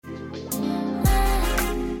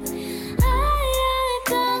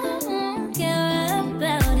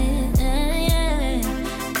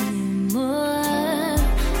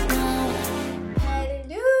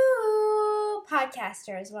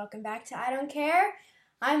podcasters. Welcome back to I Don't Care.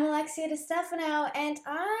 I'm Alexia DeStefano, and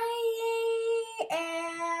I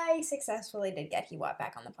successfully did get Hewot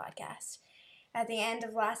back on the podcast. At the end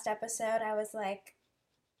of last episode, I was like,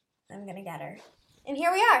 I'm going to get her. And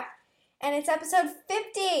here we are. And it's episode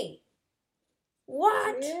 50.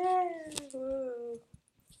 What? Yeah. Woo.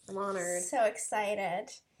 I'm honored. So excited.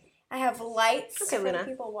 I have lights Okay, for Luna. the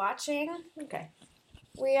people watching. Okay.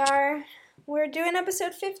 We're doing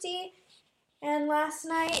episode 50, and last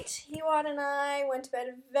night, Hewot and I went to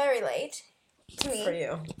bed very late. To me. For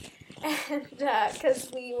you. And,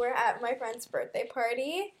 because we were at my friend's birthday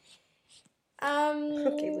party.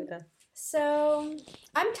 Okay, Luna. So,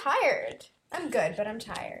 I'm tired. I'm good, but I'm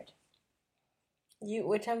tired.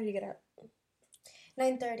 What time did you get up?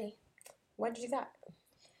 9:30. Why did you do that?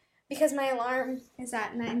 Because my alarm is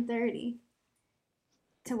at 9:30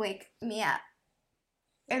 to wake me up.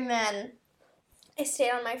 And then I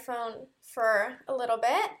stayed on my phone for a little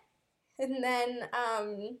bit. And then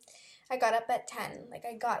I got up at 10. Like,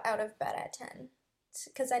 I got out of bed at 10.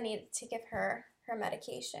 Because I needed to give her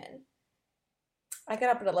medication. I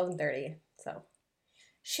got up at 11:30, so.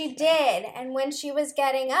 She did. And when she was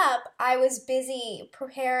getting up, I was busy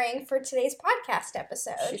preparing for today's podcast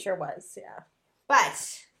episode. She sure was, yeah.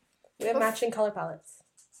 But We have matching color palettes.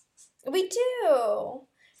 we do.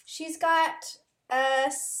 She's got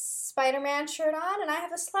a Spider-Man shirt on, and I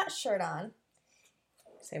have a Slut shirt on.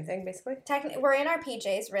 Same thing, basically. We're in our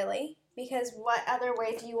PJs, really, because what other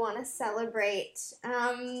way do you want to celebrate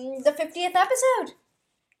the 50th episode?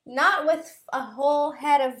 Not with a whole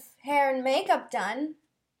head of hair and makeup done.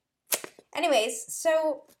 Anyways,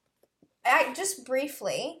 so I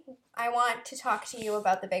want to talk to you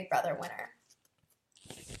about the Big Brother winner.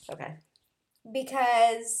 Okay.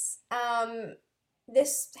 Because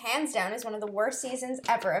this, hands down, is one of the worst seasons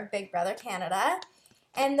ever of Big Brother Canada.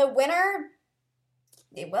 And the winner,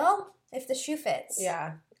 it will, if the shoe fits.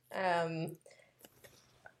 Yeah.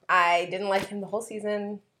 I didn't like him the whole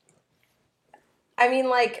season. I mean,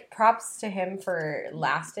 like, props to him for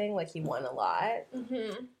lasting. Like, he won a lot.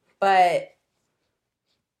 Mm-hmm. But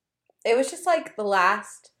it was just, like, the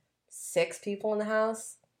last 6 people in the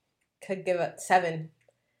house could give it 7.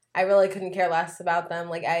 I really couldn't care less about them.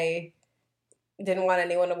 Like, I didn't want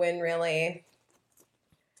anyone to win, really.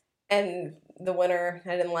 And the winner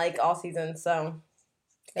I didn't like all season, so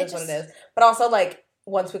it is what it is. But also, like,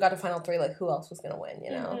 once we got to Final 3, like, who else was going to win,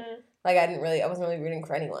 you know? Mm-hmm. Like, I wasn't really rooting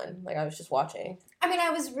for anyone. Like, I was just watching. I mean, I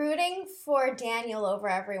was rooting for Daniel over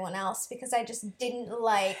everyone else because I just didn't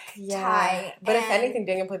like Ty. But if and anything,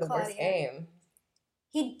 Daniel played the worst Claudia. game.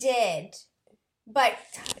 He did. But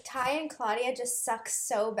Ty and Claudia just suck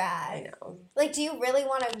so bad. I know. Like, do you really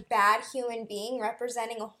want a bad human being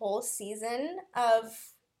representing a whole season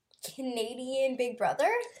of Canadian Big Brother?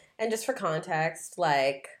 And just for context,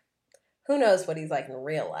 like, who knows what he's like in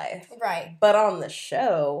real life. Right. But on the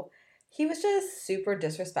show, he was just super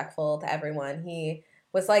disrespectful to everyone. He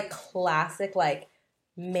was, like, classic, like,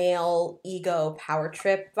 male ego power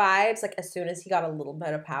trip vibes. Like, as soon as he got a little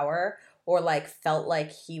bit of power or, like, felt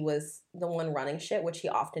like he was the one running shit, which he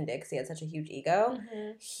often did because he had such a huge ego,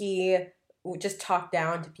 Mm-hmm. he just talked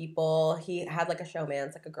down to people. He had, like, a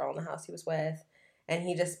showmance, like, a girl in the house he was with. And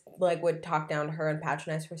he just, like, would talk down to her and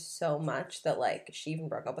patronize her so much that, like, she even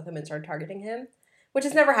broke up with him and started targeting him. Which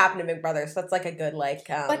has never happened in Big Brother, so that's, like, a good, like...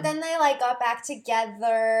 but then they, like, got back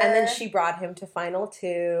together. And then she brought him to Final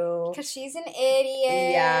 2. Because she's an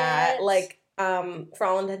idiot. Yeah, like, for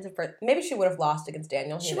all intents and purposes... Maybe she would have lost against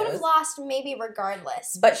Daniel, She would have lost maybe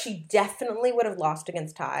regardless. But she definitely would have lost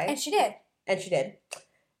against Ty. And she did. And she did.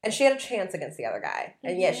 And she had a chance against the other guy.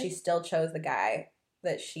 And yet she still chose the guy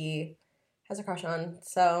that she has a crush on,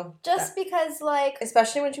 so... Because, like...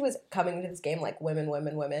 Especially when she was coming into this game, like, women.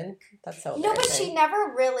 That's so embarrassing. No, but she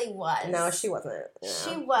never really was. No, she wasn't. Yeah.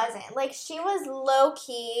 She wasn't. Like, she was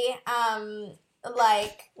low-key,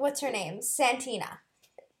 like, what's her name? Santina.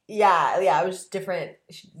 Yeah, it was just different.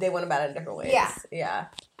 They went about it in different ways. Yeah.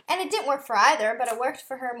 And it didn't work for either, but it worked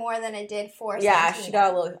for her more than it did for Yeah, Santina. she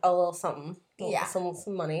got a little something. Yeah. Some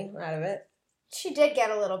money out of it. She did get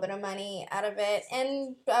a little bit of money out of it.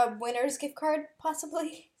 And a winner's gift card,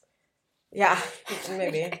 possibly. Yeah,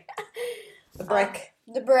 maybe. The brick.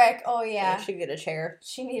 The brick, oh yeah. She could get a chair.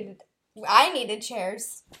 I needed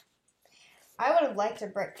chairs. I would have liked a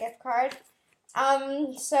brick gift card.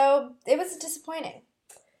 So it was disappointing.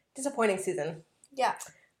 Disappointing season. Yeah.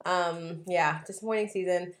 Disappointing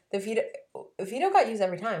season. The veto got used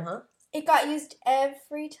every time, huh? It got used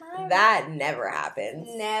every time? That never happens.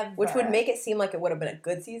 Never. Which would make it seem like it would have been a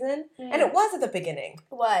good season. And it was at the beginning.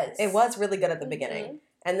 It was. It was really good at the beginning.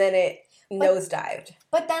 and then it nosedived.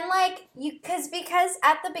 But then, like, because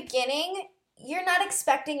at the beginning, you're not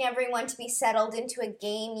expecting everyone to be settled into a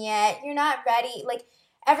game yet. You're not ready. Like,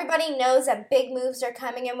 everybody knows that big moves are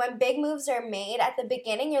coming, and when big moves are made at the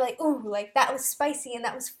beginning, you're like, ooh, like, that was spicy and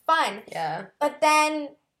that was fun. Yeah. But then,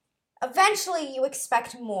 eventually, you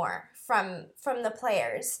expect more from the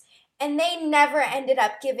players. And they never ended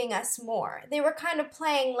up giving us more. They were kind of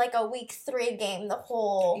playing like a week 3 game the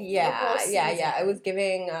whole season. Yeah. It was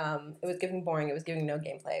giving boring. It was giving no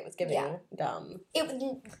gameplay. It was giving dumb.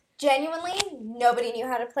 It genuinely, nobody knew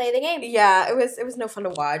how to play the game. Yeah, it was no fun to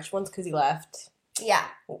watch once Kuzi left. Yeah.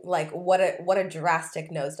 Like what a drastic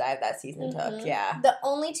nosedive that season took. Yeah. The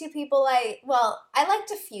only 2 people I liked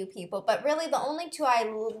a few people, but really the only 2 I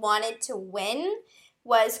wanted to win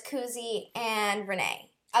was Kuzi and Renee.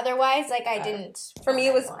 Otherwise, like, I didn't. For me,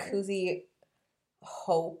 it was Kuzi,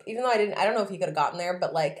 Hope. Even though I don't know if he could have gotten there,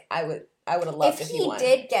 but like I would have loved if he won. If he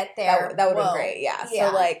did get there, that would have been great. Yeah.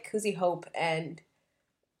 So like Kuzi, Hope, and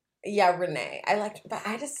Renee. But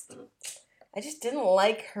I just didn't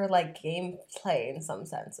like her like gameplay in some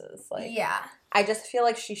senses. Like, I just feel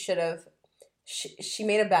like she should have. She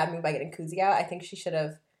made a bad move by getting Kuzi out. I think she should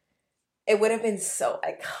have. It would have been so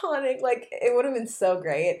iconic. Like, it would have been so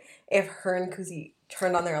great if her and Kuzi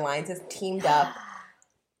turned on their alliances, teamed up,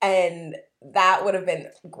 and that would have been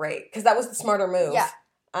great because that was the smarter move. Yeah.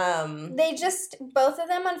 They just, both of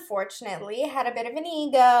them, unfortunately, had a bit of an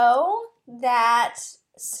ego that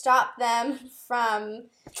stopped them from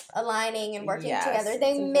aligning and working together.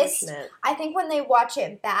 They missed. I think when they watch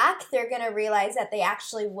it back, they're going to realize that they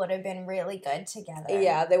actually would have been really good together.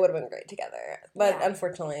 Yeah, they would have been great together. But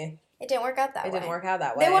unfortunately, it didn't work out that way. It didn't work out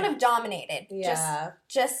that way. They would have dominated. Yeah.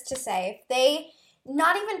 Just to say, if they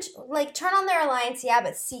not even like turn on their alliance,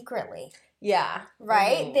 but secretly. Yeah.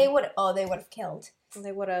 Right? Mm-hmm. They would have killed.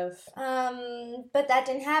 They would have. But that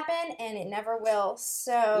didn't happen, and it never will.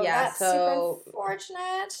 So that's super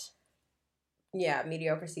unfortunate. Yeah,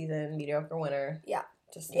 mediocre season, mediocre winner. Yeah.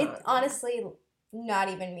 Just honestly not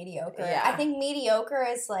even mediocre. Yeah. I think mediocre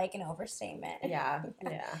is like an overstatement. Yeah.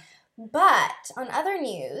 Yeah. But on other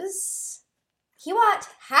news, Hewot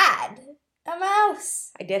had a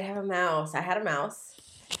mouse. I did have a mouse. I had a mouse.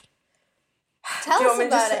 Tell us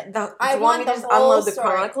about it. I want me to just unload the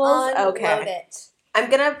chronicles? Okay. Unload it.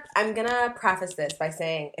 I'm gonna preface this by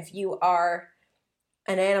saying if you are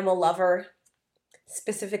an animal lover,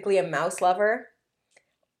 specifically a mouse lover,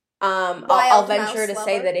 I'll venture to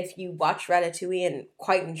say that if you watch Ratatouille and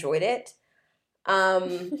quite enjoyed it,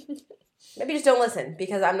 maybe just don't listen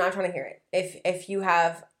because I'm not trying to hear it. If you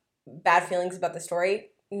have bad feelings about the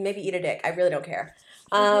story, maybe eat a dick. I really don't care.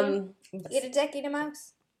 Eat a dick, eat a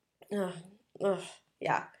mouse.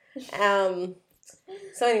 Yeah.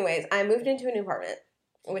 So anyways, I moved into a new apartment,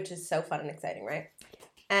 which is so fun and exciting, right?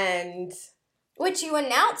 And which you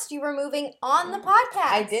announced you were moving on the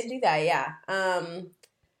podcast. I did do that, yeah.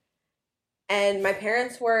 And my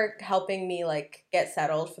parents were helping me like get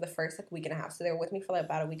settled for the first like week and a half. So they were with me for like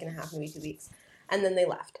about a week and a half, maybe 2 weeks. And then they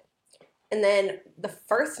left. And then the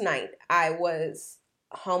first night I was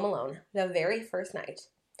home alone. The very first night.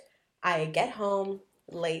 I get home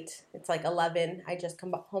late. It's like 11. I just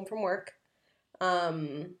come home from work.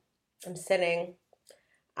 I'm sitting.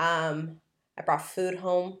 I brought food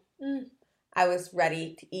home. I was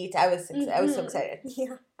ready to eat. I was so excited.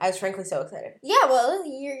 Yeah. I was frankly so excited. Yeah, well,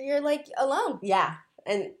 you're like alone. Yeah.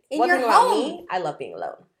 And one thing about me, I love being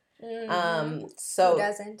alone. Who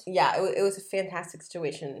doesn't? Yeah, it was a fantastic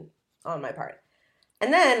situation on my part.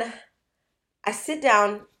 And then I sit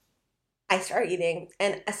down, I start eating,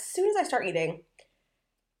 and as soon as I start eating,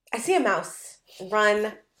 I see a mouse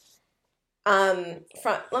run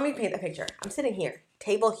front. Let me paint the picture. I'm sitting here,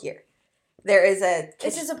 table here. There is a kitchen.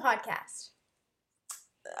 This is a podcast.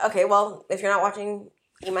 Okay, well, if you're not watching,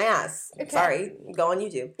 eat my ass. Okay. Sorry, go on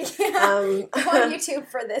YouTube. Go on YouTube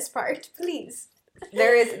for this part, please.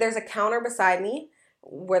 There's a counter beside me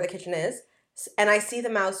where the kitchen is, and I see the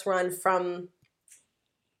mouse run from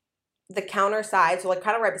the counter side, so like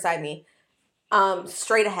kind of right beside me,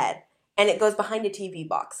 straight ahead, and it goes behind a TV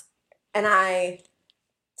box, and I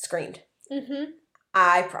screamed.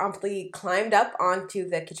 I promptly climbed up onto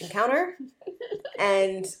the kitchen counter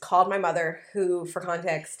and called my mother, who, for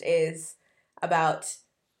context, is about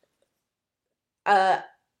a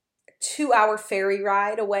 2-hour ferry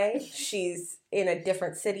ride away. She's in a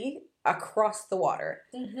different city across the water.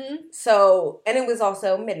 So, and it was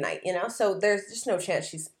also midnight, so there's just no chance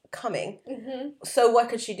she's coming. So what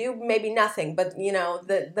could she do? Maybe nothing, but,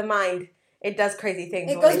 the mind... It does crazy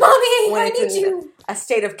things. It goes, Mommy, I need you. A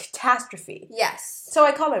state of catastrophe. Yes. So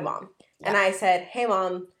I called my mom, and I said, hey,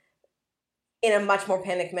 Mom, in a much more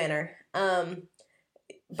panicked manner.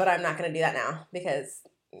 But I'm not gonna do that now because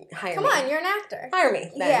hire Come me. on, you're an actor. Hire me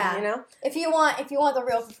then, Yeah. you know? If you want the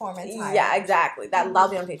real performance, hire. Yeah, exactly. That'll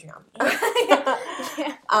be on Patreon. Yeah.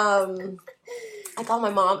 I call my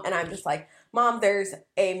mom and I'm just like, Mom, there's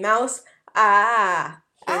a mouse.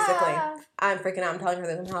 Basically. I'm freaking out. I'm telling her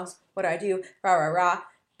there's a mouse. What do I do? Rah, rah, rah.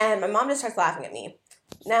 And my mom just starts laughing at me.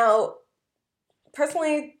 Now,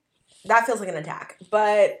 personally, that feels like an attack.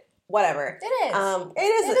 But whatever. It is.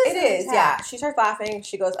 It is. Yeah. She starts laughing.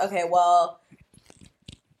 She goes, okay, well,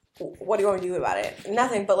 what do you want me to do about it?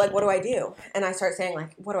 Nothing, but like, what do I do? And I start saying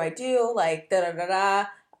like, what do I do? Like, da da da da.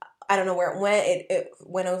 I don't know where it went. It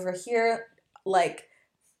went over here. Like,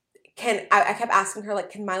 I kept asking her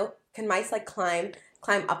like, can mice like climb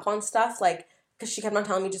up on stuff? Like, because she kept on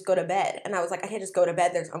telling me just go to bed, and I was like, I can't just go to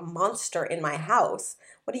bed. There's a monster in my house.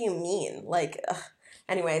 What do you mean? Like,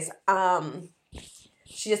 anyways,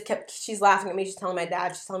 she's laughing at me. She's telling my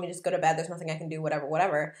dad. She's telling me just go to bed. There's nothing I can do.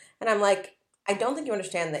 Whatever. And I'm like, I don't think you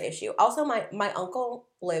understand the issue. Also, my uncle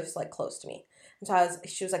lives like close to me, and so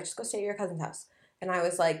she was like, just go stay at your cousin's house. And I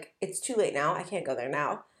was like, it's too late now. I can't go there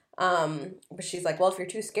now. But she's like, well, if you're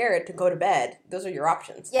too scared to go to bed, those are your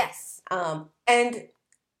options. Yes. And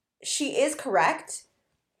she is correct,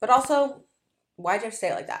 but also, why'd you have to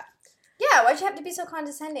say it like that? Yeah, why'd you have to be so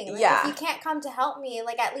condescending? Like, yeah. If you can't come to help me,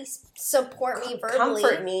 like, at least support me verbally.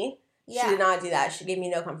 Comfort me. Yeah. She did not do that. She gave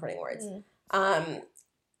me no comforting words. And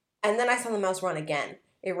then I saw the mouse run again.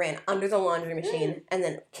 It ran under the laundry machine and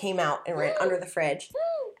then came out and ran under the fridge.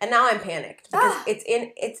 And now I'm panicked because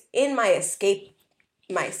it's in my escape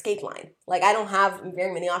line. Like, I don't have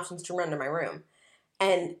very many options to run to my room.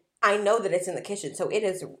 And I know that it's in the kitchen, so it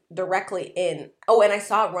is directly in. Oh, and I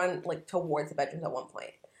saw it run like towards the bedrooms at one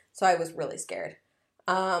point. So I was really scared.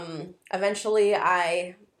 Eventually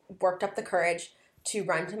I worked up the courage to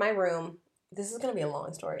run to my room. This is going to be a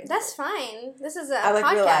long story. That's fine. This is a podcast. I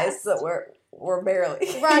like realized that we're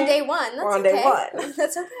barely. We're on day one. That's we're on okay. day one.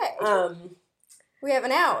 That's okay. We have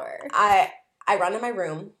an hour. I run to my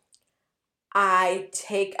room. I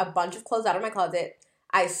take a bunch of clothes out of my closet.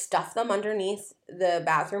 I stuff them underneath the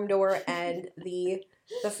bathroom door and the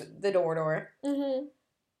door. Mm-hmm.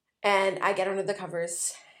 And I get under the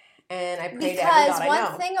covers and I pray to every God I know. Because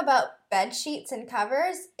one thing about bed sheets and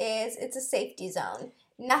covers is it's a safety zone.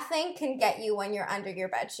 Nothing can get you when you're under your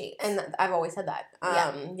bed sheets. And I've always said that.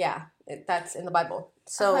 That's in the Bible.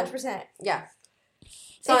 So 100%. Yeah.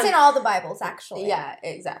 So it's in all the Bibles, actually. Yeah,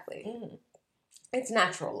 exactly. Mm-hmm. It's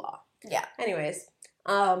natural law. Yeah. Anyways,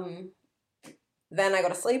 then I go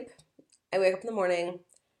to sleep. I wake up in the morning,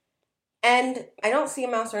 and I don't see a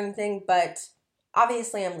mouse or anything, but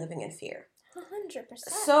obviously I'm living in fear. 100%.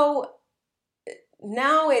 So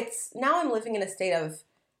now I'm living in a state of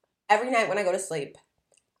every night when I go to sleep,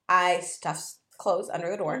 I stuff clothes under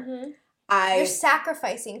the door. Mm-hmm. You're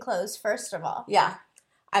sacrificing clothes, first of all. Yeah.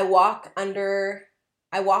 I walk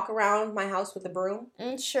around my house with a broom.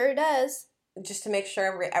 It sure does. Just to make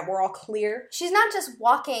sure we're all clear. She's not just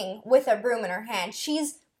walking with a broom in her hand.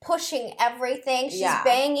 She's pushing everything. She's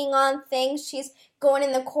banging on things. She's going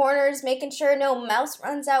in the corners, making sure no mouse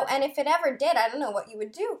runs out. And if it ever did, I don't know what you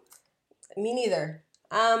would do. Me neither.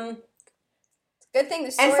 Good thing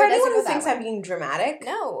the story and for doesn't anyone go who thinks way. I'm being dramatic,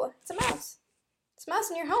 no, it's a mouse. It's a mouse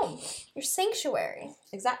in your home, your sanctuary.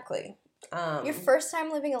 Exactly. Your first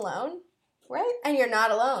time living alone, right? And you're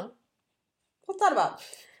not alone. What's that about?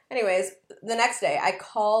 Anyways, the next day I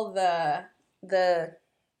call the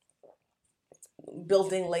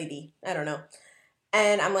building lady. I don't know,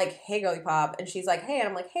 and I'm like, "Hey, girly pop," and she's like, "Hey," and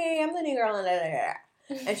I'm like, "Hey, I'm the new girl,"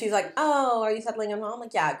 and she's like, "Oh, are you settling in well?" I'm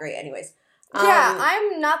like, "Yeah, great." Anyways. Yeah,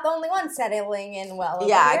 I'm not the only one settling in well over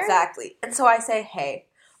yeah, here. Exactly. And so I say, hey.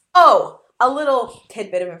 Oh, a little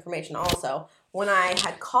tidbit of information also. When I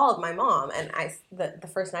had called my mom, and the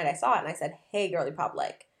first night I saw it, and I said, hey, girly pop,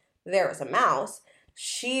 like, there was a mouse,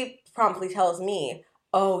 she promptly tells me,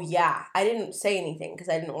 oh, yeah, I didn't say anything because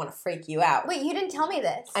I didn't want to freak you out. Wait, you didn't tell me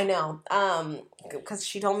this. I know, because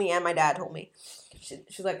she told me and my dad told me.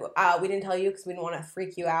 She's like, we didn't tell you because we didn't want to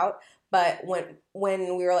freak you out. But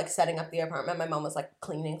when we were, like, setting up the apartment, my mom was, like,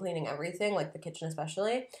 cleaning everything, like, the kitchen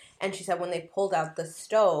especially. And she said when they pulled out the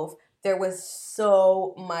stove, there was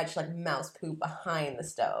so much, like, mouse poop behind the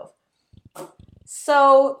stove.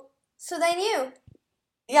 So they knew?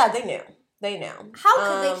 Yeah, they knew. They knew. How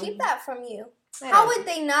could they keep that from you? How would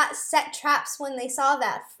they not set traps when they saw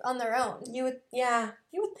that on their own? You would think.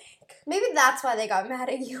 Maybe that's why they got mad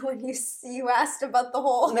at you when you asked about the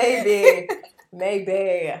whole... Maybe.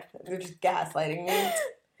 They're just gaslighting me.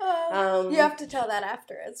 You have to tell that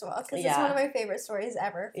after as well, because it's one of my favorite stories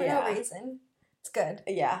ever, for no reason. It's good.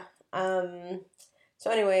 Yeah. So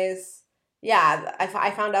anyways, yeah,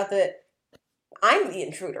 I found out that I'm the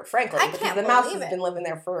intruder, frankly, I because can't the mouse believe has it. been living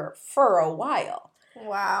there for a while.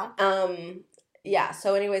 Wow. Yeah,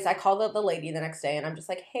 so anyways, I called up the lady the next day, and I'm just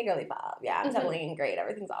like, hey, girly pop, yeah, I'm Mhm. settling great,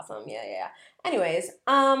 everything's awesome, yeah. Anyways,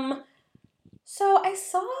 so I'm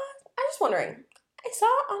just wondering, I saw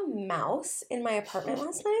a mouse in my apartment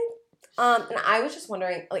last night, and I was just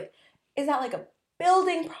wondering, like, is that, like, a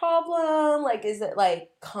building problem? Like, is it, like,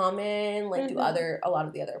 common? Like, do Mhm. a lot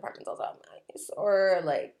of the other apartments also have mice? Or,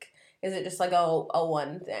 like, is it just, like, a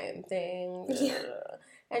one-thing? Yeah.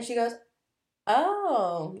 And she goes,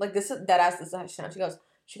 oh, like this is that ass this is how she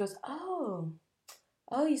goes, oh,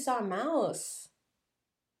 you saw a mouse.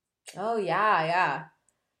 Oh yeah.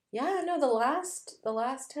 Yeah, no, the last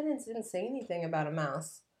tenants didn't say anything about a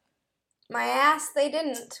mouse. My ass, they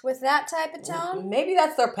didn't. With that type of tone? Maybe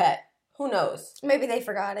that's their pet. Who knows? Maybe they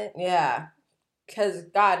forgot it. Yeah. Cause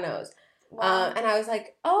God knows. Wow. And I was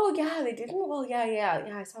like, oh yeah, they didn't? Well, yeah,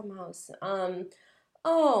 I saw a mouse.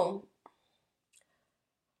 Oh,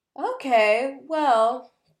 okay,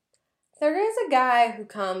 well, there is a guy who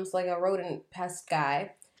comes, like a rodent pest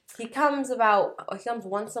guy. He comes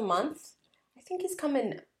once a month. I think he's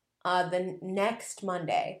coming the next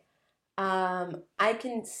Monday. I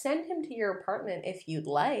can send him to your apartment if you'd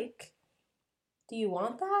like. Do you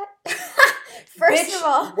want that? First Bitch, of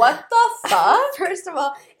all, what the fuck? First of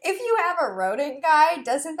all, if you have a rodent guy,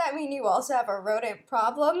 doesn't that mean you also have a rodent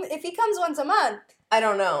problem? If he comes once a month. I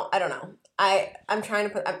don't know. I'm trying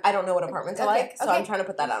to I don't know what apartments are like, so I'm trying to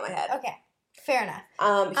put that out of my head. Okay. Fair enough.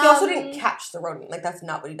 He also didn't catch the rodent. Like, that's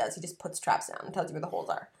not what he does. He just puts traps down and tells you where the holes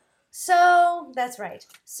are. So, that's right.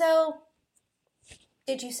 So,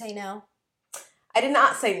 did you say no? I did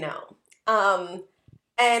not say no.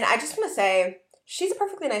 And I just want to say, she's a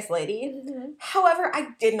perfectly nice lady. Mm-hmm. However, I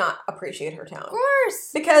did not appreciate her tone. Of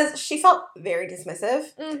course. Because she felt very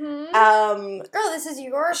dismissive. Mm-hmm. Girl, this is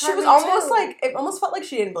your apartment she was almost too. like, it almost felt like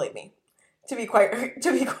she didn't believe me, to be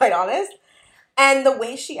quite honest. And the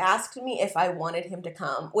way she asked me if I wanted him to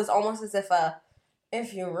come was almost as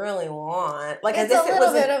if you really want, like, it's as if a it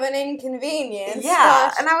little was bit of an inconvenience.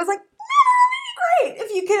 Yeah, and I was like, no, that'd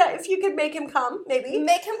be great if you could make him come, maybe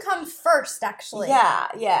make him come first. Actually, yeah.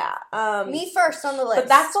 Me first on the list, but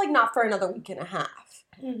that's like not for another week and a half.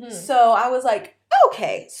 Mm-hmm. So I was like,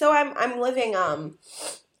 okay, so I'm living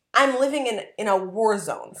in a war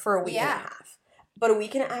zone for a week and a half. But a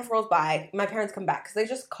week and a half rolls by. My parents come back because they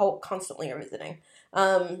just constantly are visiting.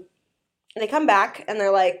 They come back and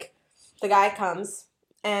they're like, the guy comes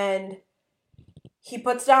and he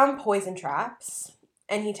puts down poison traps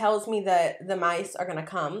and he tells me that the mice are gonna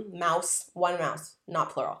come. One mouse,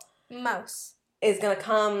 not plural. Mouse is gonna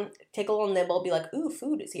come, take a little nibble, be like, ooh,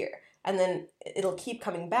 food is here. And then it'll keep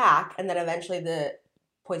coming back, and then eventually the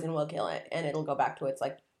poison will kill it, and it'll go back to its,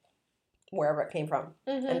 like, wherever it came from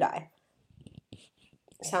and die.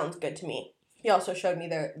 Sounds good to me. He also showed me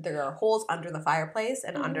there are holes under the fireplace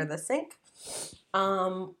and under the sink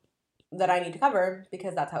that I need to cover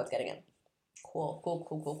because that's how it's getting in.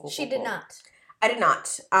 Cool. She did not. I did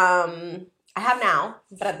not. I have now,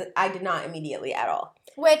 but I did not immediately at all.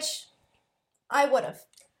 Which I would have.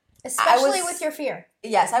 Especially with your fear.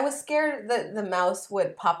 Yes, I was scared that the mouse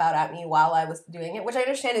would pop out at me while I was doing it, which I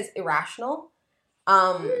understand is irrational.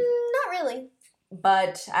 Not really.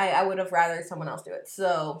 But I would have rather someone else do it.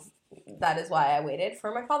 So that is why I waited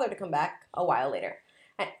for my father to come back a while later.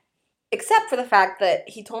 Except for the fact that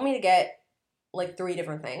he told me to get, like, 3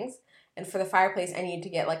 different things. And for the fireplace, I needed to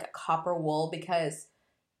get, like, a copper wool because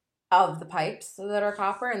of the pipes that are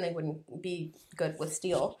copper and they wouldn't be good with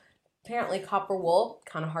steel. Apparently, copper wool,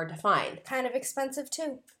 kind of hard to find. Kind of expensive,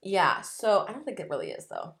 too. Yeah, so I don't think it really is,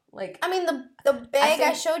 though. Like, I mean, the bag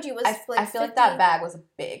I showed you was, I like, feel like that bag was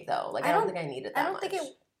big, though. Like, I don't think I needed that much. I don't think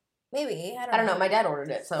it... Maybe. I don't know. My dad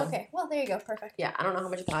ordered it, so... Okay, well, there you go. Perfect. Yeah, I don't know how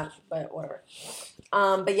much it cost, but whatever.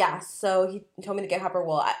 But yeah, so he told me to get copper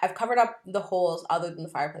wool. I've covered up the holes other than the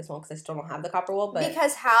fireplace one because I still don't have the copper wool, but...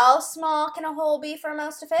 Because how small can a hole be for a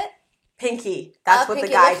mouse to fit? Pinky. That's what pinky.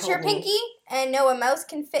 The guy Lift told your me. Pinky, and no, a mouse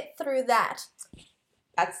can fit through that.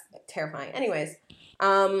 That's terrifying. Anyways,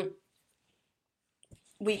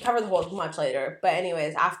 we covered the holes much later. But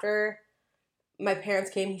anyways, after my parents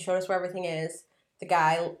came, he showed us where everything is.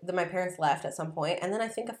 My parents left at some point, and then I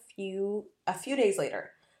think a few days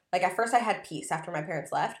later, like at first I had peace after my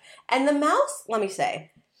parents left, and the mouse, let me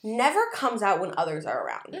say, never comes out when others are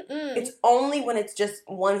around. Mm-mm. It's only when it's just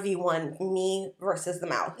 1v1, me versus the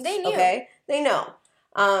mouse. They knew. Okay? They know.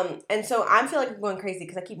 And so I feel like I'm going crazy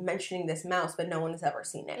because I keep mentioning this mouse, but no one has ever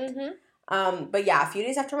seen it. But yeah, a few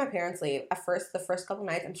days after my parents leave, the first couple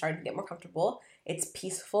nights, I'm starting to get more comfortable. It's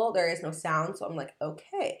peaceful. There is no sound, so I'm like,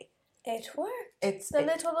 okay. It worked.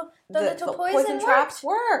 The little poison traps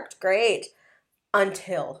worked. Great.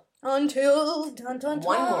 Until dun, dun, dun.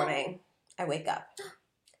 One morning, I wake up,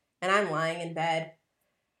 and I'm lying in bed,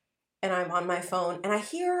 and I'm on my phone, and I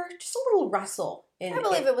hear just a little rustle. I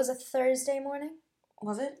believe it was a Thursday morning.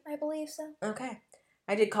 Was it? I believe so. Okay.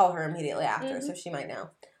 I did call her immediately after, so she might know.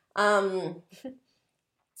 I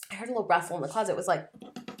heard a little rustle in the closet. It was like,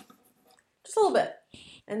 just a little bit.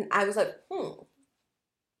 And I was like,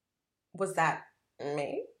 was that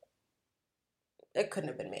me? It couldn't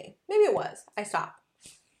have been me. Maybe it was. I stopped.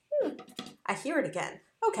 I hear it again.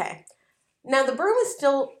 Okay. Now, the broom is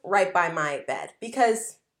still right by my bed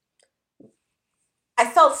because I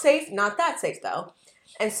felt safe. Not that safe, though.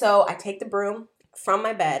 And so I take the broom from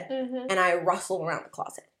my bed and I rustle around the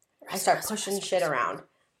closet. I start pushing shit around.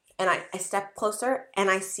 And I step closer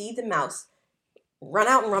and I see the mouse run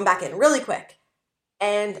out and run back in really quick.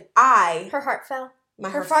 And her heart fell.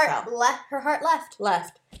 Her heart left.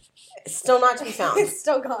 Left. Still not to be found. It's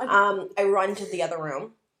still gone. I run to the other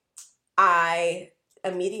room. I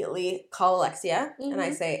immediately call Alexia and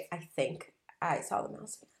I say, I think I saw the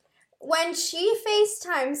mouse. When she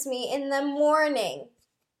FaceTimes me in the morning,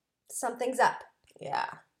 something's up. Yeah.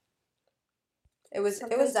 It was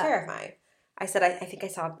terrifying. I said, I think I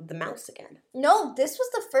saw the mouse again. No, this was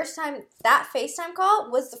the first time, that FaceTime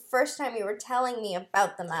call was the first time you were telling me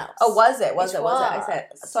about the mouse. Oh, was it? Was it? I said,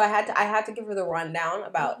 so I had to give her the rundown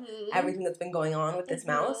about everything that's been going on with this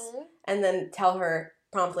mouse and then tell her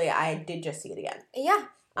promptly I did just see it again. Yeah.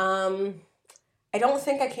 I don't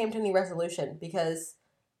think I came to any resolution because...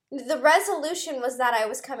 The resolution was that I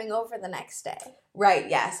was coming over the next day. Right,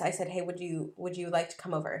 yes. I said, hey, would you like to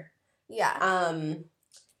come over? Yeah.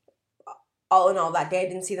 All in all, that day I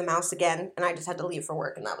didn't see the mouse again, and I just had to leave for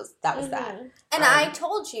work, and that was that. And I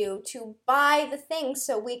told you to buy the things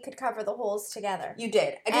so we could cover the holes together. You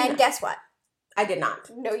did. And guess what? I did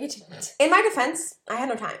not. No, you didn't. In my defense, I had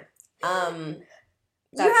no time.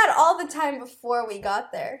 You had all the time before we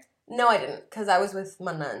got there. No, I didn't, because I was with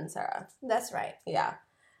Manna and Sarah. That's right. Yeah.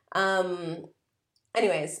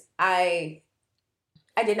 Anyways, I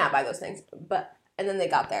did not buy those things, and then they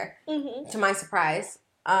got there. To my surprise,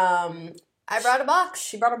 I brought a box.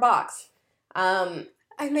 She brought a box. I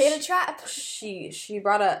made a trap. She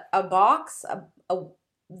brought a box,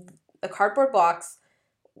 a cardboard box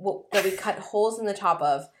that we cut holes in the top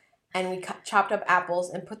of, and we chopped up apples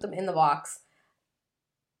and put them in the box.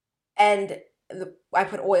 And I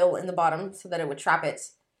put oil in the bottom so that it would trap it.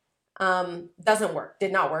 Doesn't work.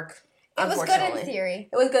 Did not work. It was good in theory.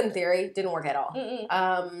 It was good in theory. Didn't work at all.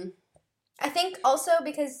 I think also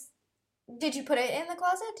because... Did you put it in the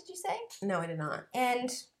closet, did you say? No, I did not. And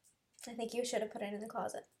I think you should have put it in the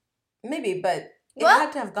closet. Maybe, but it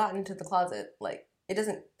had to have gotten to the closet. Like, it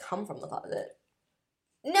doesn't come from the closet.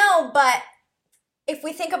 No, but if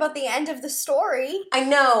we think about the end of the story... I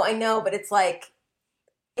know, but it's like,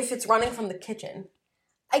 if it's running from the kitchen...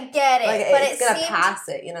 I get it, like, but it's going to pass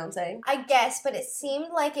it, you know what I'm saying? I guess, but it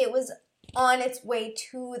seemed like it was on its way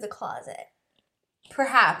to the closet.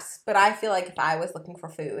 Perhaps, but I feel like if I was looking for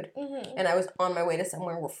food and I was on my way to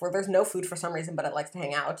somewhere where there's no food for some reason, but it likes to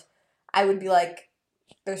hang out, I would be like,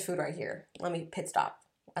 there's food right here. Let me pit stop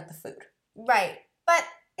at the food. Right. But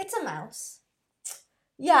it's a mouse.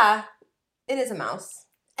 Yeah, it is a mouse.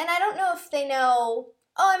 And I don't know if they know,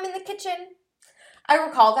 oh, I'm in the kitchen. I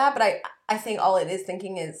recall that, but I think all it is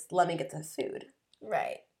thinking is, let me get the food.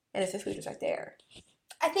 Right. And if the food is right there.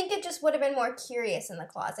 I think it just would have been more curious in the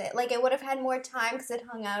closet. Like, it would have had more time because it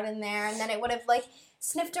hung out in there. And then it would have, like,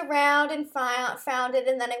 sniffed around and found it.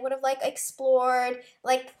 And then it would have, like, explored.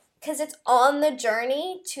 Like, because it's on the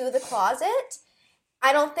journey to the closet.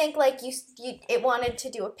 I don't think, like, it wanted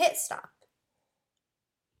to do a pit stop.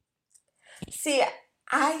 See,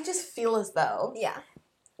 I just feel as though... Yeah.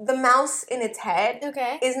 The mouse in its head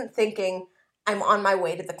isn't thinking, I'm on my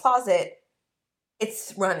way to the closet.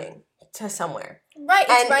 It's running to somewhere. Right,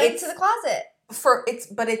 it's running to the closet.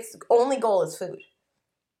 But its only goal is food.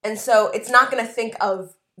 And so it's not going to think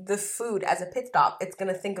of the food as a pit stop. It's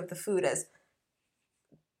going to think of the food as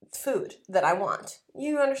food that I want.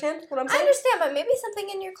 You understand what I'm saying? I understand, but maybe something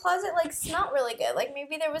in your closet, like, smelled really good. Like,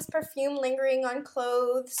 maybe there was perfume lingering on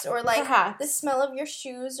clothes or, like, the smell of your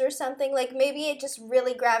shoes or something. Like, maybe it just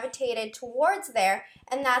really gravitated towards there,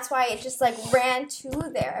 and that's why it just, like, ran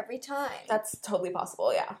to there every time. That's totally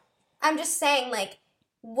possible, yeah. I'm just saying, like,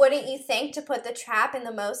 wouldn't you think to put the trap in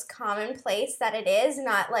the most common place that it is,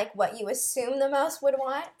 not like what you assume the mouse would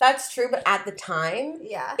want? That's true, but at the time,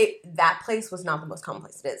 Yeah. that place was not the most common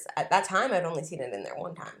place it is. At that time, I'd only seen it in there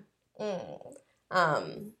one time.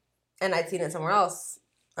 And I'd seen it somewhere else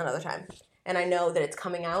another time. And I know that it's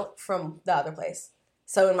coming out from the other place.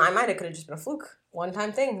 So in my mind, it could have just been a fluke.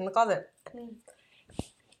 One-time thing in the closet.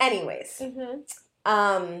 Anyways.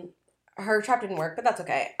 Her trap didn't work, but that's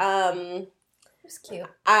okay. It was cute.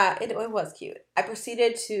 It was cute. I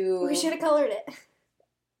proceeded to... We should have colored it.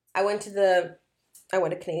 I went to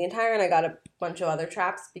Canadian Tire and I got a bunch of other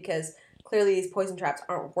traps because clearly these poison traps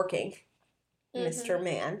aren't working, Mr.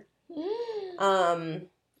 Man.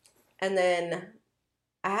 And then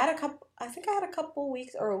I had a couple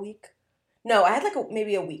weeks or a week. No, I had like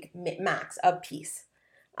maybe a week max of peace.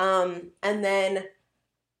 And then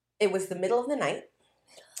it was the middle of the night.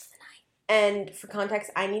 And for context,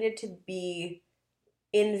 I needed to be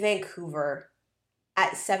in Vancouver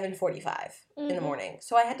at 7:45 in the morning.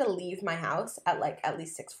 So I had to leave my house at like at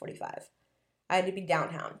least 6:45. I had to be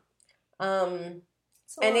downtown. And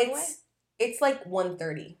it's like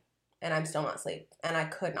 1:30 and I'm still not asleep. And I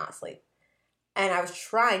could not sleep. And I was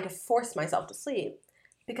trying to force myself to sleep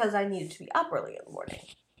because I needed to be up early in the morning.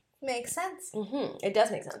 Makes sense. It does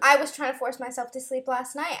make sense. I was trying to force myself to sleep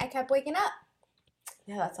last night. I kept waking up.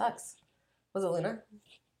 Yeah, that sucks. Was it Luna?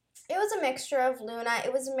 It was a mixture of Luna.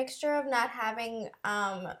 It was a mixture of not having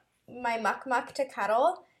my muck to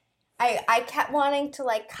cuddle. I kept wanting to,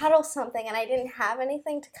 like, cuddle something, and I didn't have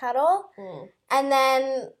anything to cuddle. And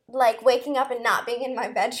then, like, waking up and not being in my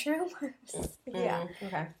bedroom. Yeah.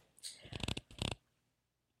 Okay.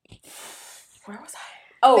 Where was I?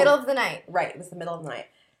 Oh. Middle of the night. Right. It was the middle of the night.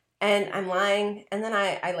 And I'm lying, and then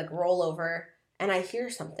I like, roll over, and I hear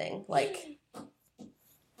something, like,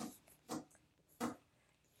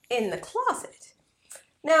 in the closet.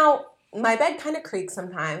 Now, my bed kind of creaks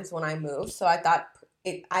sometimes when I move, so I thought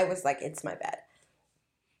I was like, it's my bed.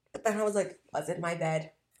 But then I was like, was it my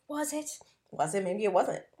bed? Was it? Was it? Maybe it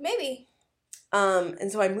wasn't. Maybe.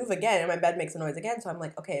 And so I move again, and my bed makes a noise again, so I'm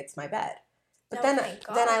like, okay, it's my bed. But then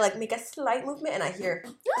I like make a slight movement, and I hear,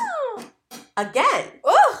 again.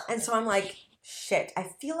 Oh! And so I'm like, shit, I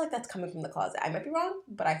feel like that's coming from the closet. I might be wrong,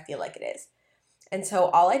 but I feel like it is. And so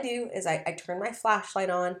all I do is I turn my flashlight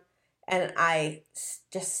on, and I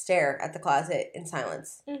just stare at the closet in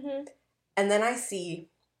silence. And then I see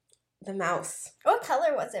the mouse. What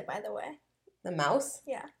color was it, by the way? The mouse?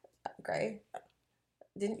 Yeah. Gray.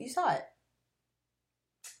 Didn't you saw it?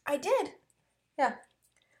 I did. Yeah.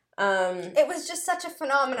 It was just such a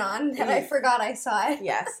phenomenon that I forgot I saw it.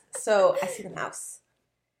 Yes. So I see the mouse.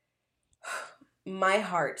 My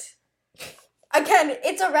heart. Again,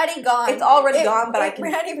 it's already gone. It's already gone, but I can...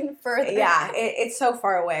 It ran even further. Yeah, it's so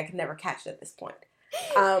far away, I can never catch it at this point.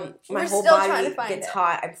 My whole body gets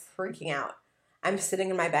hot. I'm freaking out. I'm sitting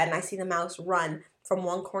in my bed, and I see the mouse run from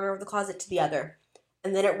one corner of the closet to the other.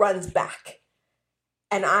 And then it runs back.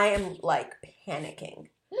 And I am, like, panicking.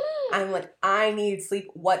 I'm like, I need sleep.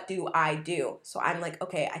 What do I do? So I'm like,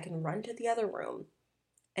 okay, I can run to the other room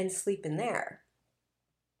and sleep in there.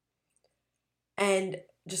 And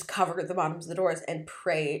just cover the bottoms of the doors and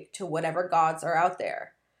pray to whatever gods are out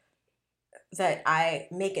there that I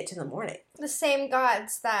make it to the morning. The same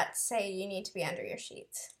gods that say you need to be under your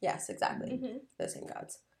sheets. Yes, exactly. The same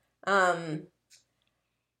gods. And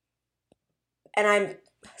I'm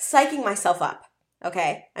psyching myself up,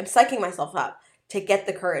 okay? I'm psyching myself up to get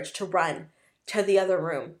the courage to run to the other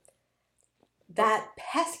room. That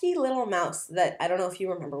pesky little mouse that, I don't know if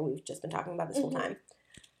you remember, we've just been talking about this whole time.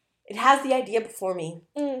 It has the idea before me,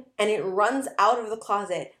 and it runs out of the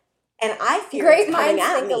closet, and I fear it's coming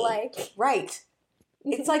at me. Alike. Right.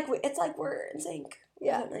 It's like we're in sync.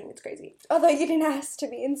 Yeah. It's crazy. Although you didn't ask to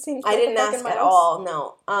be in sync. I didn't ask at all,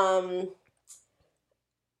 no.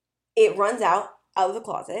 It runs out of the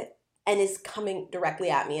closet and is coming directly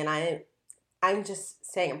at me, and I'm just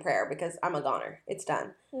saying a prayer because I'm a goner. It's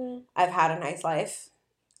done. I've had a nice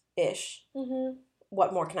life-ish.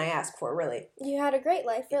 What more can I ask for, really? You had a great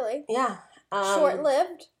life, really. Yeah.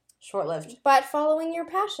 Short-lived. Short-lived. But following your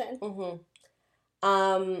passion.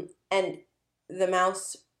 And the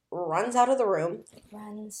mouse runs out of the room.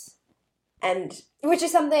 Runs. And... Which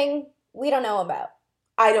is something we don't know about.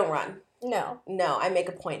 I don't run. No. No, I make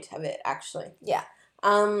a point of it, actually. Yeah.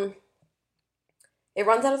 It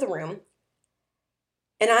runs out of the room.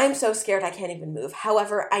 And I'm so scared I can't even move.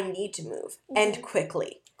 However, I need to move. And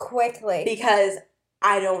quickly. Quickly. Because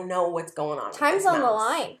I don't know what's going on. Time's on the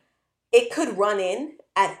line. It could run in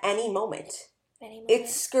at any moment. It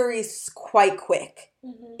scurries quite quick.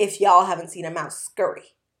 If y'all haven't seen a mouse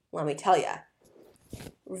scurry, let me tell ya.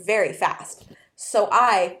 very fast. So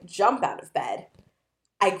I jump out of bed.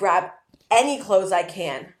 I grab any clothes I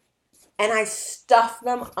can, and I stuff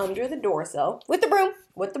them under the door sill. With the broom.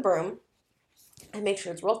 With the broom. I make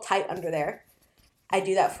sure it's real tight under there. I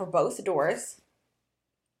do that for both doors.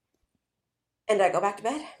 And I go back to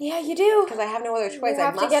bed. Yeah, you do. Because I have no other choice. You I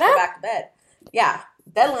have to must get go up. back to bed. Yeah.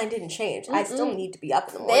 Deadline didn't change. I still need to be up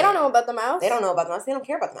in the morning. They don't know about the mouse. They don't know about the mouse. They don't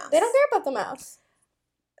care about the mouse. They don't care about the mouse.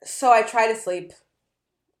 So I try to sleep.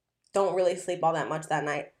 Don't really sleep all that much that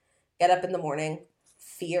night. Get up in the morning.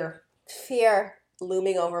 Fear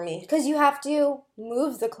looming over me. Because you have to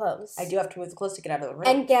move the clothes. I do have to move the clothes to get out of the room.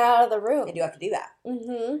 And get out of the room. I do have to do that.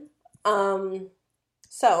 Mm-hmm.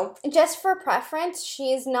 So. Just for preference,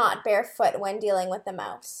 she's not barefoot when dealing with the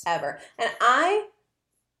mouse. Ever. And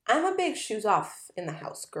I'm a big shoes off in the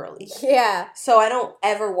house girly. Yeah. So I don't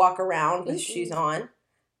ever walk around with shoes on.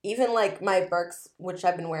 Even like my Birks, which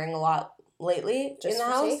I've been wearing a lot lately Just in the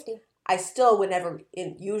for house. safety. I still would never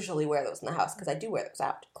usually wear those in the house because I do wear those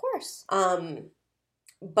out. Of course.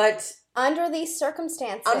 But under these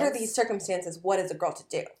circumstances, what is a girl to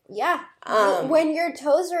do? Yeah. When your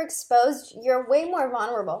toes are exposed, you're way more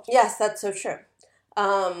vulnerable. Yes, that's so true.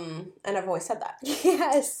 And I've always said that.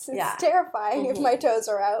 Yes. It's terrifying if my toes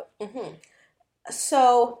are out. Mm-hmm.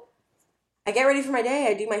 So I get ready for my day,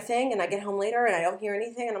 I do my thing, and I get home later and I don't hear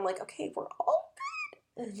anything, and I'm like, okay, we're all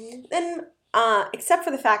good. Mm-hmm. Then, except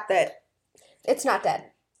for the fact that it's not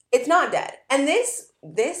dead. It's not dead. And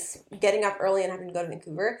this getting up early and having to go to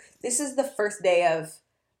Vancouver, this is the first day of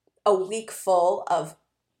a week full of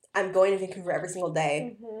I'm going to Vancouver every single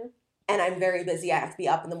day. Mm-hmm. And I'm very busy. I have to be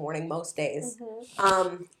up in the morning most days.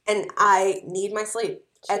 Mm-hmm. And I need my sleep.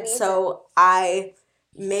 So I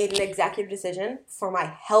made an executive decision for my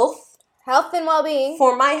health. Health and well-being.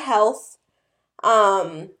 For my health,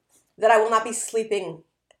 that I will not be sleeping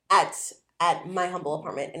at my humble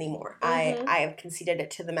apartment anymore. Mm-hmm. I have conceded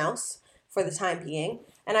it to the mouse for the time being.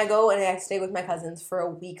 And I go and I stay with my cousins for a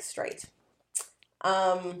week straight.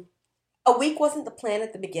 A week wasn't the plan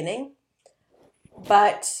at the beginning,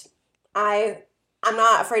 but I'm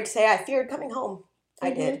not afraid to say I feared coming home.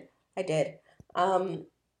 Mm-hmm. I did.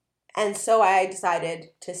 And so I decided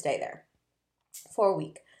to stay there for a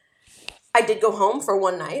week. I did go home for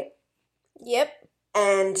one night. Yep.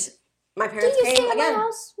 And my parents came again. Did you stay at my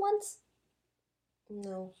house once?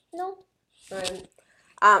 No.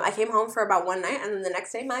 I came home for about one night, and then the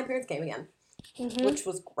next day my parents came again, which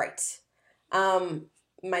was great.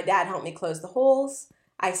 My dad helped me close the holes.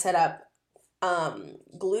 I set up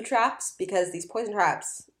glue traps because these poison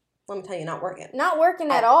traps, let me tell you, not working. Not working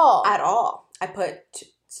at all. At all. I put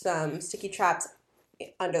some sticky traps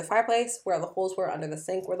under the fireplace where the holes were, under the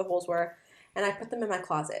sink where the holes were, and I put them in my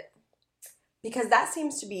closet because that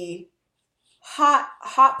seems to be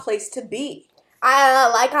hot place to be.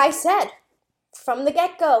 Like I said, from the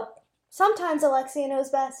get-go, sometimes Alexia knows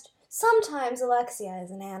best. Sometimes Alexia is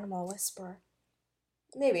an animal whisperer.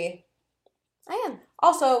 Maybe. I am.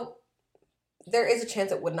 Also, there is a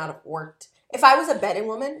chance it would not have worked. If I was a betting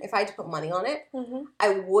woman, if I had to put money on it,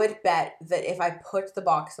 I would bet that if I put the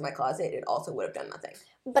box in my closet, it also would have done nothing.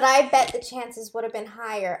 But I bet the chances would have been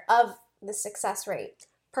higher of the success rate.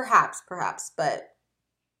 Perhaps, but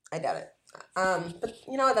I doubt it. But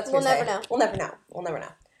you know what? That's we'll never know. We'll never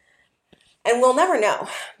know. And we'll never know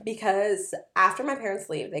because after my parents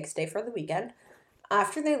leave, they stay for the weekend.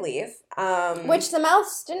 After they leave, which the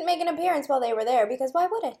mouse didn't make an appearance while they were there because why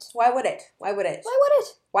would it? Why would it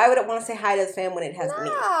want to say hi to the fam when it has me?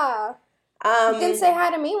 It didn't say hi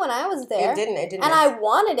to me when I was there. It didn't. And I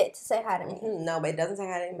wanted it to say hi to me. No, but it doesn't say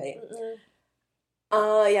hi to anybody.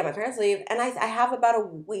 Yeah, my parents leave, and I have about a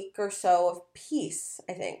week or so of peace,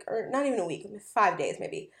 I think. Or not even a week, 5 days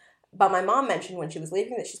maybe. But my mom mentioned when she was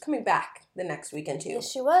leaving that she's coming back the next weekend too. Yes,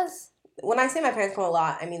 she was. When I say my parents come a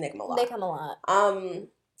lot, I mean they come a lot. They come a lot.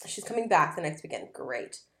 She's coming back the next weekend.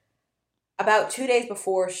 Great. About 2 days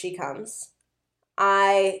before she comes,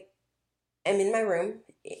 I am in my room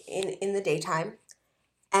in the daytime,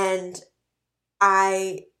 and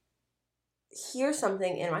I hear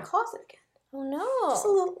something in my closet again. Oh no! Just a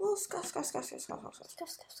little scuff.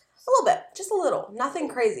 A little bit, just a little. Nothing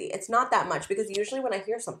crazy. It's not that much because usually when I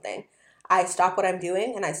hear something, I stop what I'm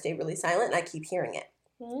doing and I stay really silent and I keep hearing it.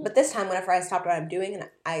 Mm-hmm. But this time, whenever I stopped what I'm doing and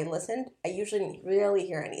I listened, I usually didn't really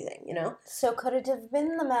hear anything, you know? So could it have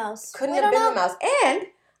been the mouse? Couldn't have been the mouse. And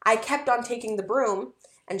I kept on taking the broom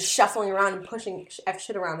and shuffling around and pushing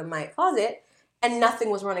shit around in my closet, and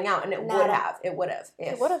nothing was running out. And it would have. If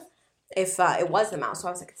it was the mouse. So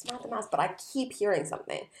I was like, it's not the mouse, but I keep hearing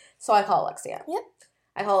something. So I call Alexia. Yep.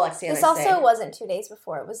 I call Alexia and I say... This also wasn't 2 days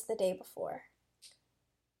before. It was the day before.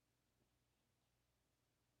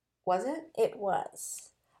 Was it? It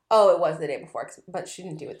was. Oh, it was the day before, but she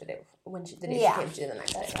didn't do it the day before. The day she came, she did the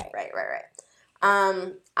next day. Right.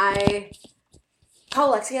 Right. I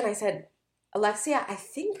called Alexia and I said, Alexia, I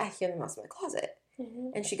think I hear the mouse in my closet.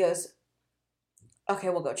 Mm-hmm. And she goes, okay,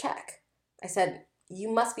 we'll go check. I said, you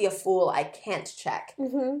must be a fool. I can't check.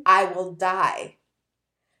 Mm-hmm. I will die.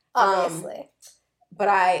 Obviously. But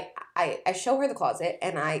I show her the closet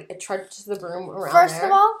and I trudged to the room around First there.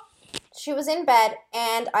 of all, she was in bed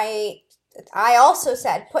and I also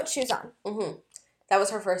said, put shoes on. Mm-hmm. That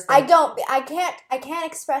was her first thing. I can't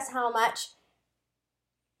express how much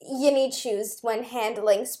you need shoes when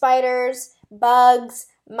handling spiders, bugs,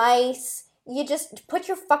 mice. You just put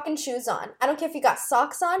your fucking shoes on. I don't care if you got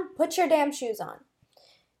socks on, put your damn shoes on.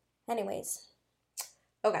 Anyways.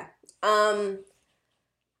 Okay.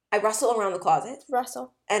 I rustle around the closet.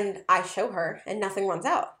 Rustle. And I show her and nothing runs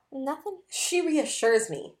out. Nothing? She reassures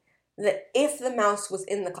me that if the mouse was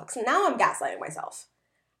in the closet, so now I'm gaslighting myself.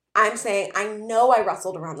 I'm saying, I know I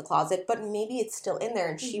rustled around the closet, but maybe it's still in there.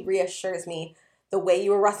 And she reassures me, the way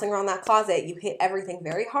you were rustling around that closet, you hit everything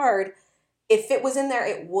very hard. If it was in there,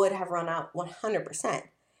 it would have run out 100%.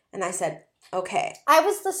 And I said, okay. I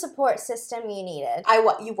was the support system you needed.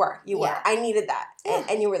 You were. Yeah. I needed that. Yeah.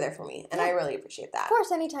 And you were there for me. And I really appreciate that. Of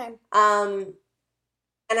course, anytime. And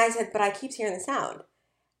I said, but I keep hearing the sound.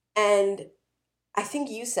 And I think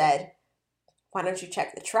you said, why don't you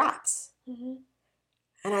check the traps? Mm-hmm.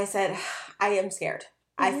 And I said, I am scared.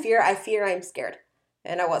 Mm-hmm. I fear I'm scared.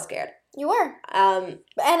 And I was scared. You were. And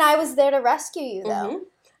I was there to rescue you, though. Mm-hmm.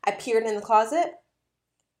 I peered in the closet,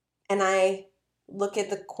 and I look at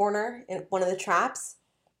the corner in one of the traps,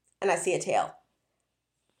 and I see a tail.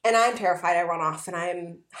 And I'm terrified. I run off, and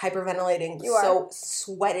I'm hyperventilating. You are. So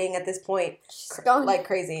sweating at this point. She's gone. Like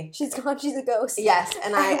crazy. She's gone. She's a ghost. Yes,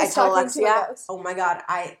 and I was tell talking to a Alexia, ghost. oh my God,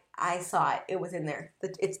 I saw it. It was in there.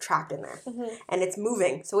 It's trapped in there. Mm-hmm. And it's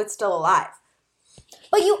moving, so it's still alive.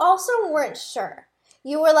 But you also weren't sure.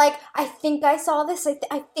 You were like, I think I saw this. I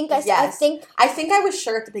think I I was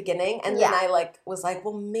sure at the beginning, and then I was like,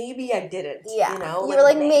 well, maybe I didn't. Yeah. You know? You were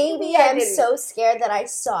like, maybe I'm didn't. so scared that I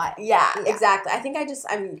saw it. Yeah, exactly. I think I'm just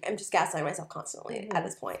gaslighting myself constantly at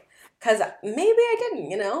this point. Because maybe I didn't,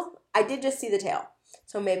 you know? I did just see the tail.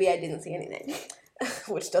 So maybe I didn't see anything.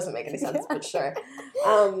 Which doesn't make any sense, but sure.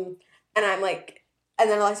 And I'm like, and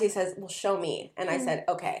then Alexia says, well, show me. And I said,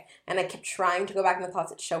 okay. And I kept trying to go back in the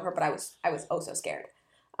closet to show her, but I was oh so scared.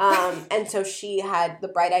 And so she had the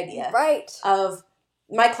bright idea of,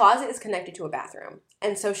 my closet is connected to a bathroom.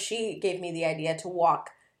 And so she gave me the idea to walk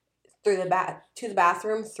through to the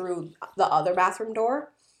bathroom through the other bathroom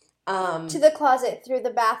door. To the closet through the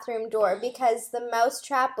bathroom door, because the mouse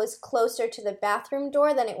trap was closer to the bathroom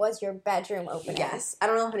door than it was your bedroom opening. Yes. I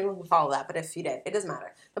don't know if anyone can follow that, but if you did, it doesn't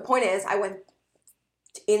matter. The point is, I went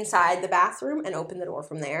inside the bathroom and opened the door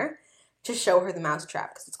from there to show her the mouse trap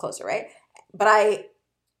because it's closer, right? But I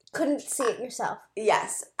couldn't see it yourself.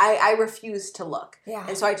 Yes. I refused to look. Yeah.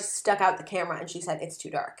 And so I just stuck out the camera and she said, it's too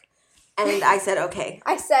dark. And I said, okay.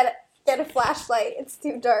 I said, get a flashlight. It's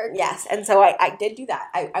too dark. Yes. And so I did do that.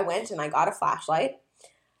 I went and I got a flashlight.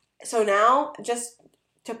 So now, just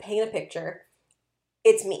to paint a picture,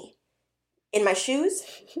 it's me in my shoes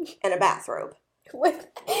and a bathrobe. With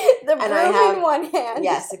the broom in one hand.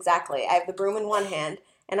 Yes, exactly. I have the broom in one hand,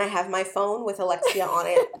 and I have my phone with Alexia on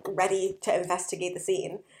it, ready to investigate the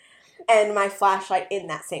scene, and my flashlight in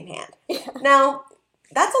that same hand. Yeah. Now,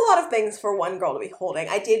 that's a lot of things for one girl to be holding.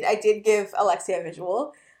 I did give Alexia a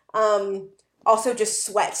visual. Also, just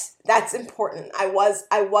sweat. That's important. I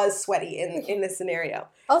was sweaty in this scenario.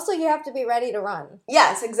 Also, you have to be ready to run.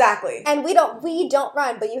 Yes, exactly. And we don't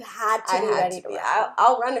run, but you had to be ready to run.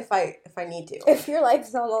 I'll run if I need to. If your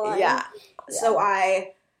life's on the line. Yeah. So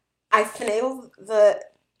I finagled the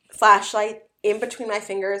flashlight in between my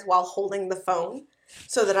fingers while holding the phone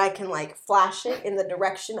so that I can flash it in the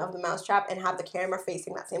direction of the mousetrap and have the camera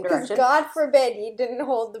facing that same direction. God forbid you didn't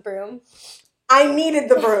hold the broom. I needed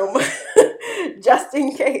the broom just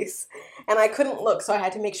in case. And I couldn't look, so I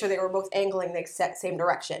had to make sure they were both angling the exact same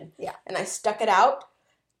direction. Yeah. And I stuck it out,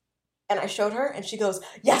 and I showed her, and she goes,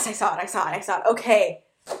 yes, I saw it.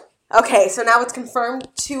 Okay, so now it's confirmed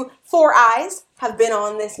 4 eyes have been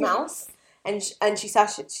on this mouse, and she saw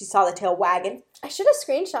the tail wagging. I should have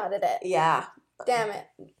screenshotted it. Yeah. Damn it.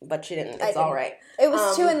 But she didn't. It's all right. It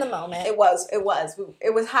was too in the moment. It was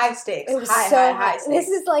high stakes. It was high stakes. This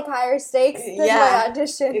is higher stakes than my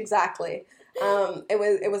audition. Exactly.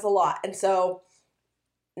 It was a lot. And so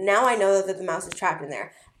now I know that the mouse is trapped in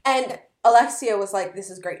there. And Alexia was like, this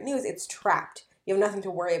is great news. It's trapped. You have nothing to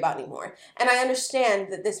worry about anymore. And I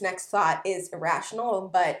understand that this next thought is irrational,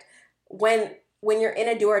 but when when you're in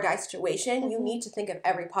a do or die situation, you need to think of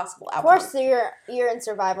every possible outcome. Of course, you're in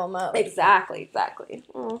survival mode. Exactly.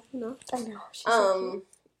 Oh, no. I know. She's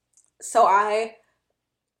so I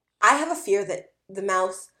have a fear that the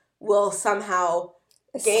mouse will somehow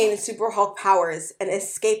gain Super Hulk powers and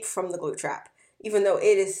escape from the glue trap, even though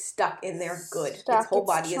it is stuck in there good. Its whole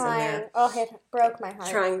body is in there. Oh, it broke my heart.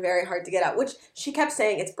 Trying very hard to get out, which she kept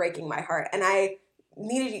saying it's breaking my heart, and I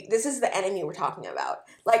needed you. This is the enemy we're talking about.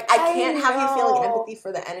 Like, I can't have you feeling empathy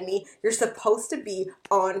for the enemy. You're supposed to be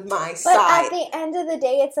on my side. But at the end of the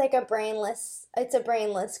day, it's like a brainless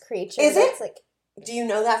creature. Is it? Like, do you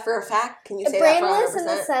know that for a fact? Can you say that for 100%? Brainless in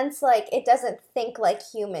the sense, like, it doesn't think like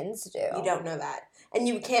humans do. You don't know that. And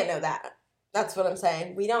you can't know that. That's what I'm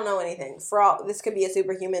saying. We don't know anything. This could be a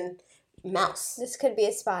superhuman mouse. This could be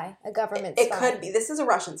a spy, a government spy. It could be. This is a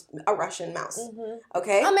Russian mouse. Mm-hmm.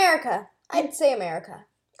 Okay? America. I'd say America.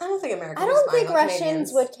 I don't think Americans. I don't think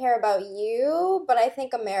Russians would care about you, but I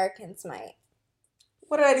think Americans might.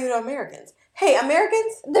 What did I do to Americans? Hey,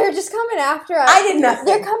 Americans? They're just coming after us. I did nothing.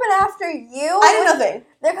 They're coming after you. I did nothing.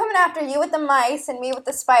 They're coming after you with the mice and me with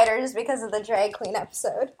the spiders because of the drag queen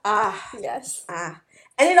episode. Yes.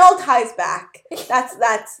 And it all ties back. That's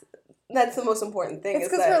the most important thing. It's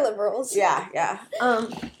because we're liberals. Yeah.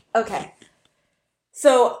 Okay.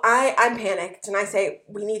 So I'm panicked and I say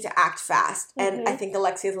we need to act fast. And I think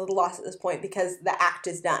Alexia's a little lost at this point because the act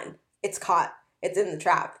is done. It's caught. It's in the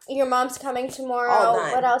trap. Your mom's coming tomorrow. All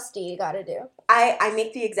done. What else do you got to do? I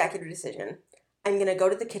make the executive decision. I'm going to go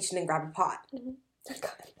to the kitchen and grab a pot. And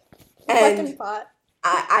fucking pot.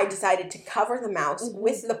 I decided to cover the mouse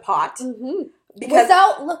with the pot. Because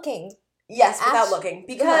without looking. Yes, without looking.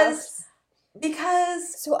 Because...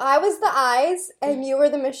 So I was the eyes and you were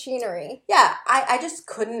the machinery. Yeah, I just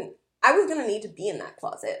couldn't... I was going to need to be in that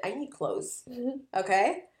closet. I need clothes.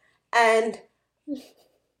 Okay? And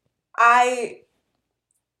I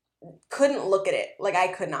couldn't look at it. Like, I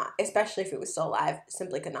could not. Especially if it was still alive.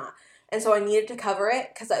 Simply could not. And so I needed to cover it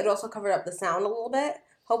because it also covered up the sound a little bit,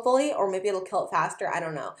 hopefully. Or maybe it'll kill it faster. I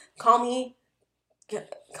don't know. Call me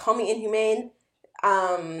inhumane.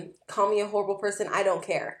 Call me a horrible person. I don't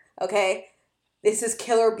care. Okay? This is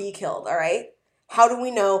kill or be killed, all right? How do we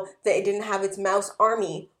know that it didn't have its mouse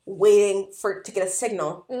army waiting to get a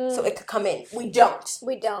signal so it could come in? We don't.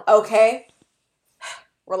 Okay?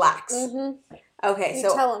 Relax. Okay,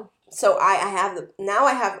 so tell him. So now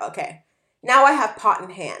I have pot in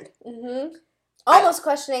hand. Almost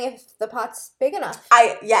questioning if the pot's big enough.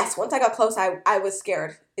 Yes, once I got close, I was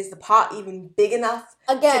scared. Is the pot even big enough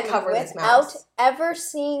to cover this mouse? Without ever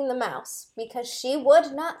seeing the mouse, because she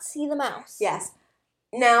would not see the mouse. Yes.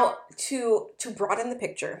 Now, to broaden the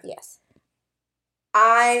picture. Yes.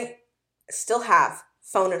 I still have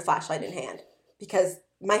phone and flashlight in hand, because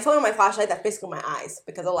my phone and my flashlight, that's basically my eyes,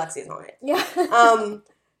 because Alexia's on it. Yeah.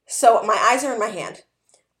 So my eyes are in my hand.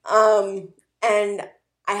 And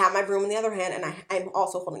I have my broom in the other hand, and I'm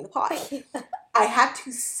also holding the pot. I had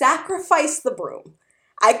to sacrifice the broom.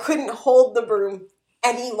 I couldn't hold the broom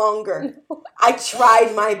any longer. I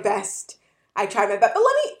tried my best. But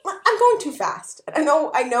I'm going too fast. I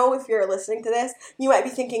know if you're listening to this, you might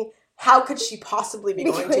be thinking, how could she possibly be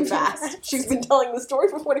going too fast? She's been telling the story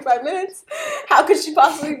for 45 minutes. How could she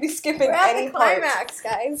possibly be skipping any part? We're at the climax,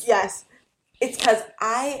 guys. Yes. It's because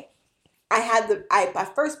I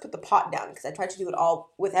first put the pot down because I tried to do it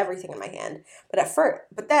all with everything in my hand.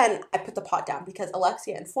 But then I put the pot down because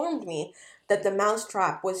Alexia informed me that the mouse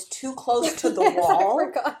trap was too close to the wall I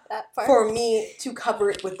forgot that part. for me to cover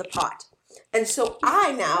it with the pot. And so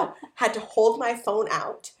I now had to hold my phone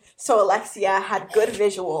out so Alexia had good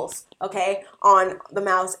visuals, okay, on the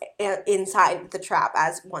mouse inside the trap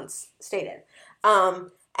as once stated.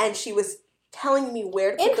 And she was telling me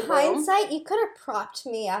where to put the broom. In hindsight, you could have propped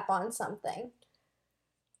me up on something.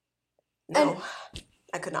 No,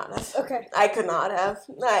 I could not have. Okay. I could not have.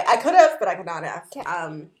 I could have, but I could not have.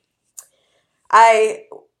 Okay.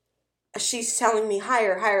 She's telling me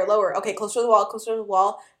higher, lower. Okay, closer to the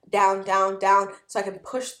wall, down, so I can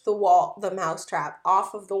push the mouse trap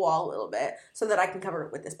off of the wall a little bit so that I can cover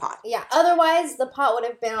it with this pot. Yeah, otherwise the pot would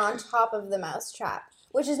have been on top of the mouse trap.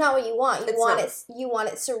 Which is not what you want. You want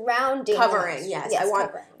it surrounding. Covering, yes.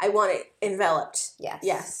 I want it enveloped. Yes.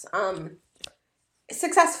 Yes.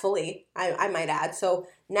 Successfully, I might add. So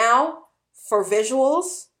now for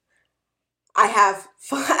visuals, I have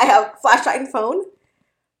flashlight and phone.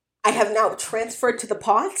 I have now transferred to the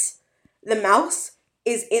pot. The mouse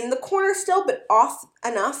is in the corner still, but off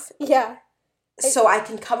enough. Yeah. So I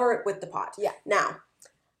can cover it with the pot. Yeah. Now,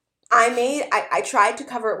 I tried to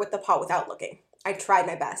cover it with the pot without looking. I tried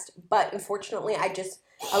my best. But unfortunately,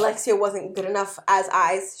 Alexia wasn't good enough as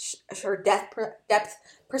eyes. Her depth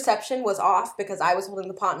perception was off because I was holding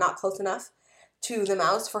the pot not close enough to the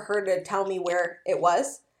mouse for her to tell me where it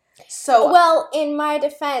was. So, well, in my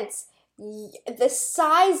defense, the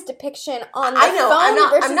size depiction on the phone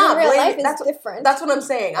versus in real life is different. That's what I'm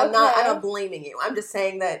saying. I'm not blaming you. I'm just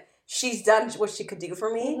saying that she's done what she could do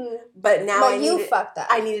for me, but now fucked up.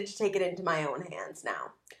 I needed to take it into my own hands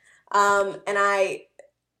now. And I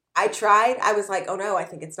tried. I was like, oh no, I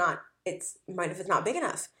think it's not. Mind if it's not big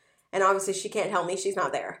enough. And obviously she can't help me. She's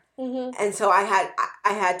not there. And so I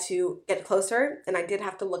had to get closer, and I did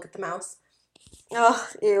have to look at the mouse. Oh,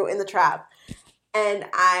 ew, in the trap. And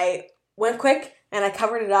I went quick, and I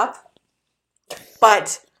covered it up.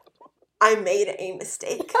 But I made a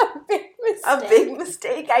mistake. A big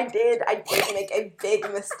mistake. I did make a big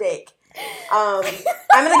mistake. I'm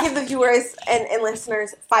going to give the viewers and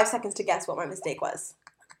listeners 5 seconds to guess what my mistake was.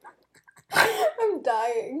 I'm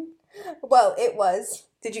dying. Well, it was.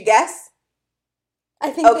 Did you guess? I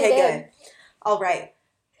think they did. Good. All right.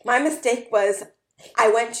 My mistake was I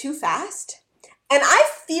went too fast. And I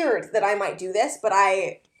feared that I might do this, but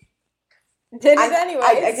I did it anyway.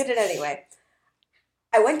 I did it anyway.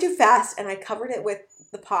 I went too fast, and I covered it with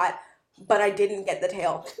the pot, but I didn't get the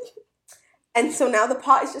tail. And so now the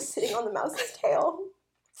pot is just sitting on the mouse's tail.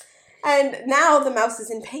 And now the mouse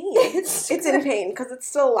is in pain. It's in pain because it's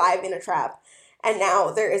still alive in a trap. And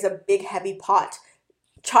now there is a big, heavy pot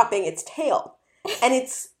chopping its tail. And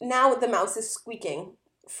now the mouse is squeaking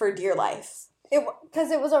for dear life.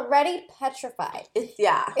 Because it was already petrified.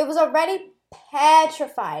 Yeah. It was already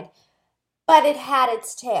petrified, but it had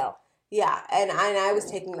its tail. Yeah, and I was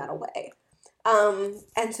taking that away.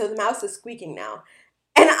 And so the mouse is squeaking now.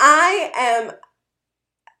 And I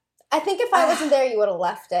think if I wasn't there, you would have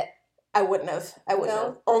left it. I wouldn't have.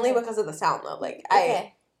 Only because of the sound, though. Like,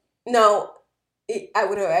 okay. I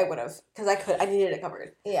would have. Because I needed it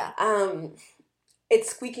covered. Yeah. It's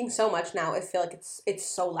squeaking so much now. I feel like it's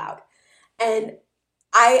so loud. And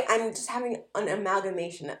I'm just having an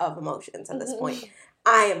amalgamation of emotions at this point.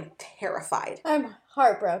 I am terrified. I'm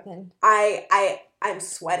heartbroken. I'm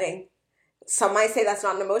sweating. Some might say that's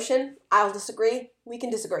not an emotion. I'll disagree. We can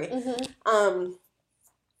disagree.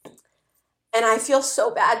 And I feel so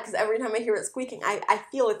bad because every time I hear it squeaking, I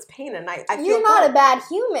feel its pain, and I feel You're not a bad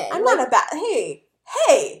human. I'm not a bad...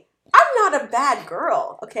 Hey, I'm not a bad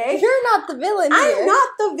girl, okay? You're not the villain here. I'm not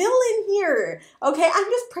the villain here, okay? I'm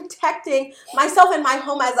just protecting myself and my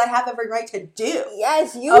home as I have every right to do.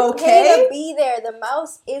 Yes, you pay to be there. The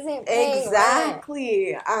mouse isn't paying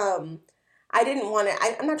exactly. Rent. I didn't want it.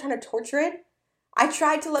 I'm not trying to torture it. I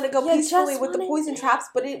tried to let it go peacefully with the poison traps,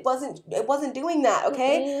 but it wasn't doing that,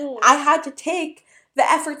 okay? I had to take the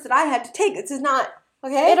efforts that I had to take. This is not...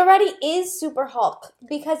 Okay. It already is Super Hulk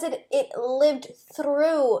because it lived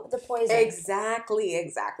through the poison. Exactly.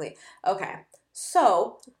 Okay.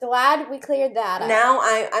 So glad we cleared that up. Now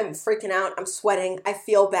I'm freaking out. I'm sweating. I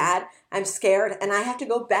feel bad. I'm scared, and I have to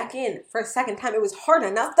go back in for a second time. It was hard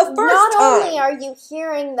enough the first time. Not only are you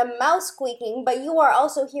hearing the mouse squeaking, but you are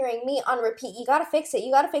also hearing me on repeat. You gotta fix it.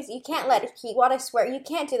 You can't let it. Hewot, I swear, you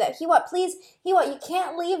can't do that. Hewot, please. Hewot, you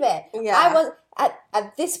can't leave it. Yeah. I was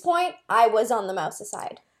at this point. I was on the mouse's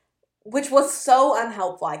side, which was so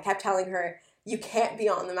unhelpful. I kept telling her, you can't be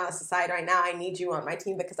on the mouse's side right now. I need you on my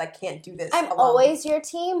team because I can't do this I'm alone. always your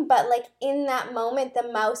team, but like in that moment,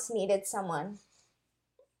 the mouse needed someone.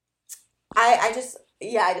 I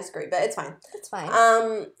disagree, but it's fine. It's fine.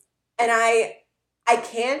 And I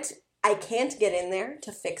can't get in there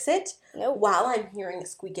to fix it while I'm hearing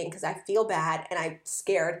squeaking because I feel bad and I'm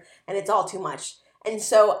scared and it's all too much. And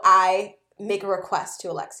so I make a request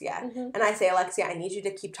to Alexia, and I say, Alexia, I need you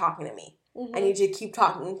to keep talking to me. I need you to keep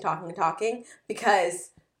talking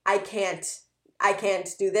because I can't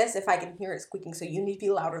do this if I can hear it squeaking. So you need to be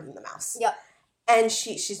louder than the mouse. Yep. And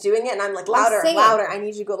she's doing it, and I'm like, louder. I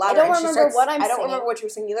need you to go louder. I don't remember what you were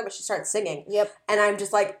singing either, but she starts singing. Yep. And I'm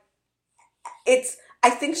just like, I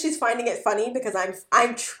think she's finding it funny because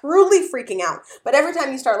I'm truly freaking out. But every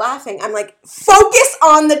time you start laughing, I'm like, focus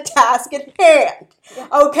on the task at hand.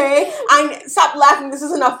 Okay? Stop laughing. This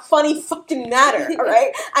isn't a funny fucking matter. All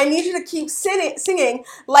right? I need you to keep singing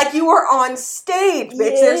like you were on stage, bitch.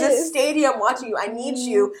 Yes. There's a stadium watching you. I need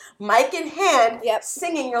you, mic in hand,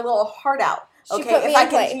 singing your little heart out. Okay? If I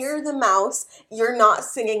can hear the mouse, you're not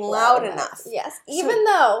singing loud enough. Yes. Even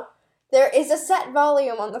though there is a set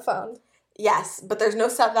volume on the phone. Yes, but there's no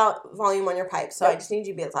set volume on your pipe, so I just need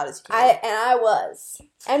you to be as loud as you can. I was.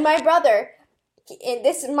 And my brother,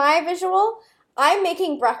 this is my visual, I'm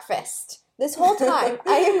making breakfast. This whole time,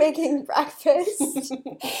 I am making breakfast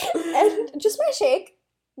and just my shake,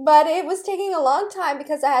 but it was taking a long time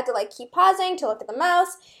because I had to, like, keep pausing to look at the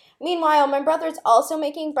mouse. Meanwhile, my brother's also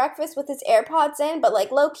making breakfast with his AirPods in, but,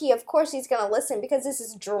 like, low-key, of course he's gonna listen because this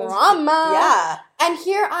is drama. Yeah. And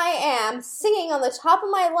here I am singing on the top of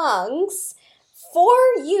my lungs for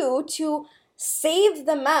you to save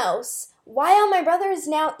the mouse while my brother is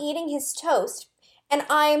now eating his toast. And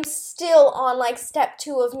I'm still on, like, step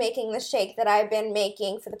 2 of making the shake that I've been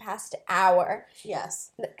making for the past hour.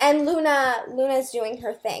 Yes. And Luna's doing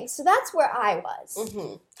her thing. So that's where I was.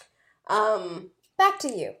 Mm-hmm. Back to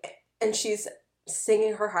you. And she's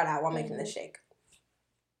singing her heart out while making the shake.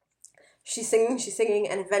 She's singing,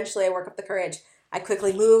 and eventually I work up the courage. I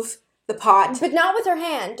quickly move the pot. But not with her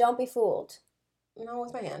hand. Don't be fooled. No,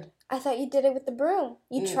 with my hand. I thought you did it with the broom.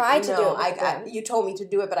 You tried to do it with the broom. You told me to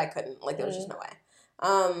do it, but I couldn't. Like, there was just no way.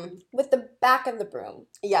 With the back of the broom.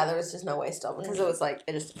 Yeah, there was just no way still because it was like,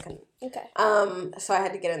 I just couldn't. Okay. So I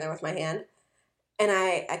had to get in there with my hand. And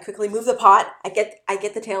I quickly move the pot. I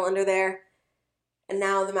get the tail under there. And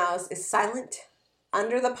now the mouse is silent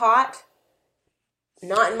under the pot.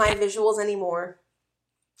 Not in my visuals anymore.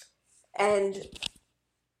 And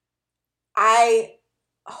I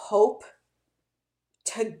hope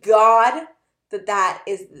to God that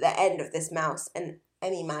is the end of this mouse and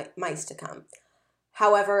any mice to come.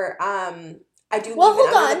 However, I do leave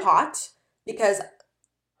it under the pot because...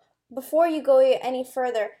 Before you go any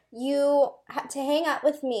further, you had to hang out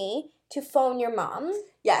with me to phone your mom.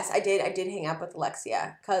 Yes, I did. I did hang up with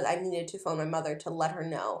Alexia because I needed to phone my mother to let her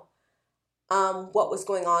know what was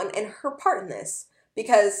going on and her part in this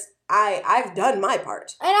because I've done my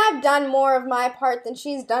part. And I've done more of my part than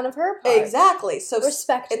she's done of her part. Exactly. So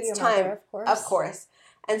respect to your time, mother, of course. Of course.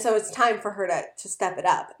 And so it's time for her to step it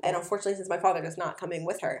up. And unfortunately, since my father is not coming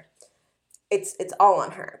with her, it's all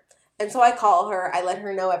on her. And so I call her. I let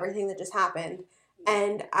her know everything that just happened.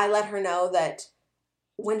 And I let her know that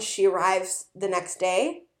when she arrives the next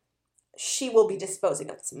day, she will be disposing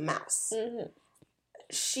of this mouse. Mm-hmm.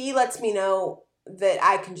 She lets me know that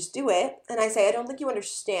I can just do it. And I say, I don't think you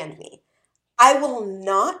understand me. I will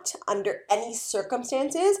not, under any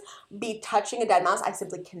circumstances, be touching a dead mouse. I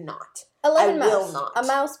simply cannot. 11 mouse. Will not. A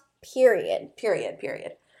mouse, period. Period.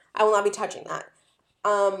 I will not be touching that.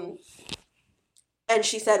 And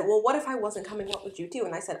she said, well, what if I wasn't coming? What would you do?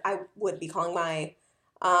 And I said, I would be calling my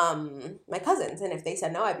cousins. And if they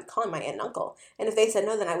said no, I'd be calling my aunt and uncle. And if they said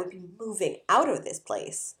no, then I would be moving out of this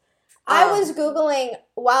place. I was Googling,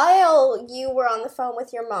 while you were on the phone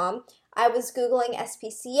with your mom, I was Googling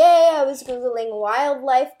SPCA, I was Googling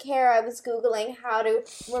wildlife care, I was Googling how to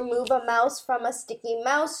remove a mouse from a sticky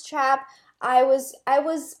mouse trap. I was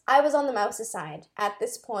on the mouse's side at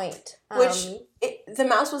this point. The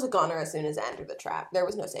mouse was a goner as soon as it entered the trap. There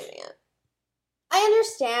was no saving it. I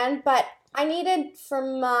understand, but I needed for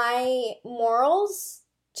my morals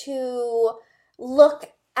to look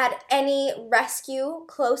at any rescue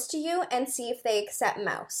close to you and see if they accept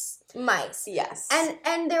mice. Yes.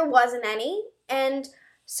 And there wasn't any, and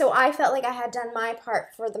so I felt like I had done my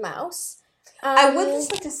part for the mouse. I would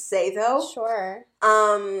just like to say, though. Sure.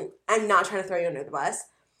 I'm not trying to throw you under the bus.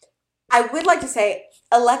 I would like to say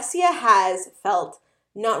Alexia has felt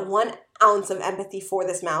not 1 ounce of empathy for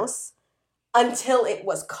this mouse until it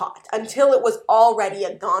was caught, until it was already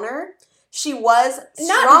a goner. She was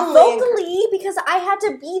not vocally because I had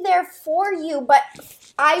to be there for you, but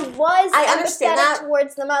I understand empathetic that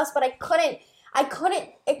towards the mouse, but I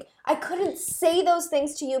couldn't say those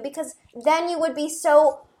things to you because then you would be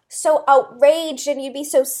so outraged and you'd be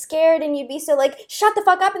so scared and you'd be so like, shut the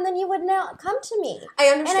fuck up, and then you would not come to me. I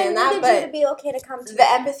understand that, but I needed you to be okay to come to me. The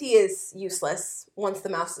empathy is useless once the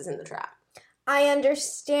mouse is in the trap. I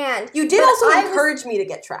understand. You did also encourage me to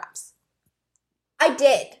get traps. I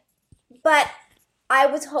did. But I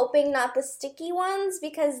was hoping not the sticky ones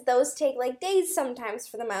because those take like days sometimes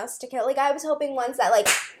for the mouse to kill. Like I was hoping ones that like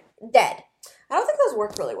dead. I don't think those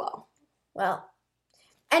worked really well. Well,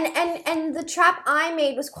 and the trap I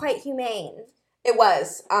made was quite humane. It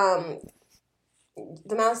was.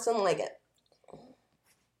 The mouse didn't like it.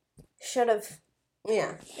 Should have.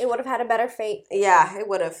 Yeah. It would have had a better fate. Yeah, it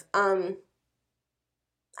would have.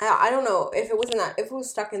 I don't know if it was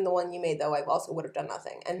stuck in the one you made though. I also would have done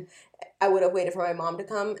nothing, and I would have waited for my mom to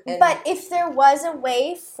come. But if there was a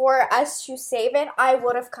way for us to save it, I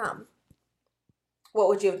would have come. What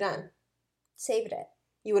would you have done? Saved it.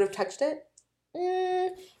 You would have touched it?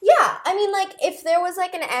 Yeah. I mean, like, if there was,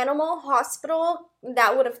 like, an animal hospital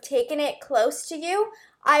that would have taken it close to you,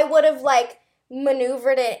 I would have, like,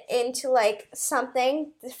 maneuvered it into, like,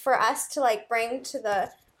 something for us to, like, bring to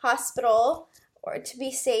the hospital or to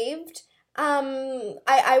be saved.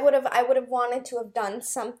 I would have wanted to have done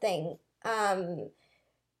something. There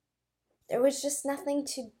was just nothing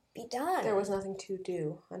to be done. There was nothing to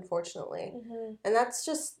do, unfortunately. Mm-hmm. And that's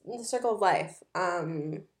just the circle of life.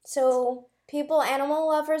 So, people, animal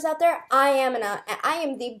lovers out there, I am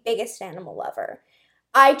the biggest animal lover.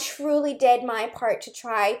 I truly did my part to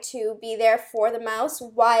try to be there for the mouse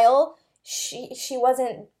while she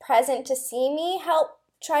wasn't present to see me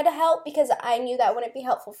try to help, because I knew that wouldn't be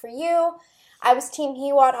helpful for you. I was Team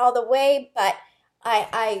Hewot all the way, but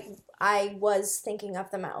I was thinking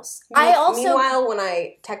of the mouse. Meanwhile, when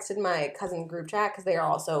I texted my cousin group chat, because they are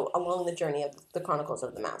also along the journey of the Chronicles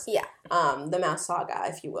of the Mouse. Yeah. The Mouse Saga,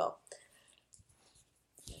 if you will.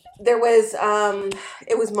 There was,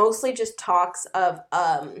 it was mostly just talks of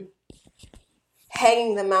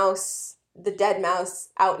hanging the dead mouse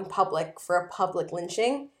out in public for a public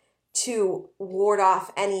lynching to ward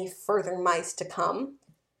off any further mice to come,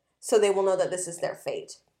 so they will know that this is their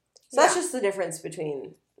fate. So that's just the difference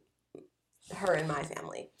between her and my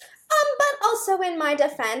family. But also in my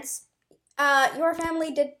defense, your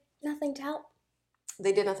family did nothing to help.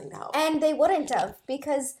 They did nothing to help. And they wouldn't have,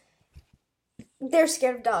 because they're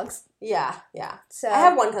scared of dogs. Yeah. So I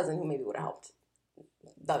have one cousin who maybe would have helped.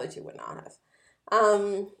 The other two would not have.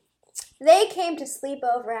 They came to sleep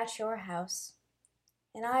over at your house,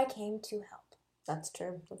 and I came to help. That's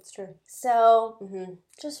true. So,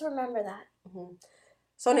 just remember that. Mm-hmm.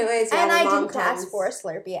 So anyways, yeah, and my I mom didn't ask for a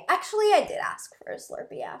Slurpee. Actually, I did ask for a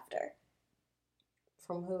Slurpee after.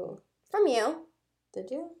 From who? From you.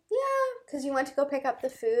 Did you? Yeah, because you went to go pick up the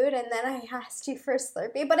food, and then I asked you for a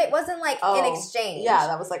Slurpee, but it wasn't like in exchange. Yeah,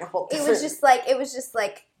 that was like a whole different... It was just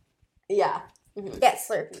like yeah. Mm-hmm. Get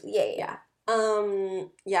Slurpee. Yeah.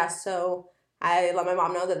 Yeah, so I let my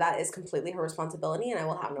mom know that is completely her responsibility, and I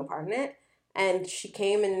will have no part in it. And she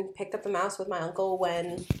came and picked up the mouse with my uncle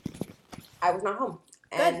when I was not home.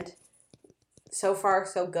 Good. And so far,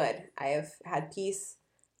 so good. I have had peace,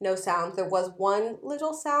 no sound. There was one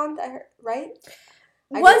little sound, I heard, right?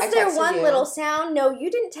 Was there one little sound? No,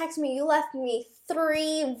 you didn't text me. You left me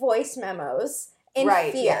 3 voice memos in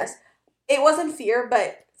fear. Yes. It wasn't fear,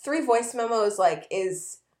 but 3 voice memos,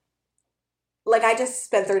 is... I just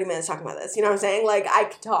spent 30 minutes talking about this, you know what I'm saying? I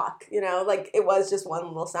could talk, it was just one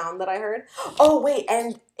little sound that I heard. Oh, wait,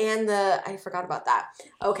 and I forgot about that.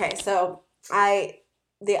 Okay, so a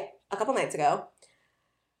couple nights ago.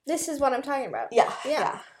 This is what I'm talking about. Yeah.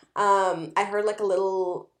 I heard a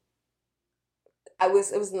little, it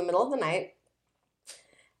was in the middle of the night,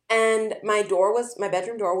 and my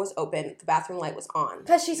bedroom door was open, the bathroom light was on.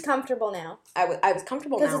 Because she's comfortable now. I was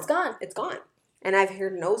comfortable now. Because it's gone. It's gone. And I've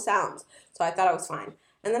heard no sounds, so I thought I was fine.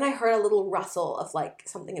 And then I heard a little rustle of,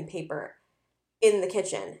 something in paper in the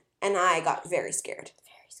kitchen, and I got very scared.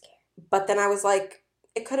 Very scared. But then I was like,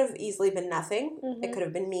 it could have easily been nothing. Mm-hmm. It could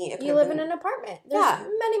have been me. You live in an apartment. There's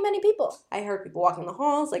many, many people. I heard people walking the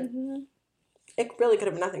halls. It really could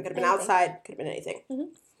have been nothing. Could have been outside. Could have been anything. Mm-hmm.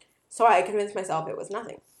 So I convinced myself it was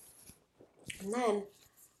nothing. And then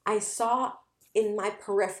I saw in my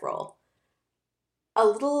peripheral a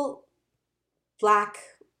little black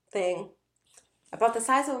thing about the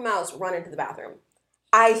size of a mouse run into the bathroom.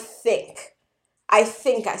 I think I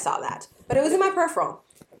saw that, but it was in my peripheral.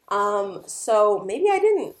 So maybe I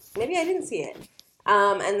didn't see it.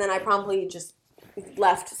 And then I promptly just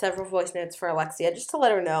left several voice notes for Alexia just to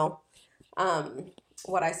let her know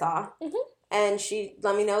what I saw. Mm-hmm. And she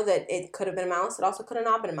let me know that it could have been a mouse. It also could have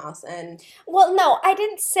not been a mouse. And well, no, I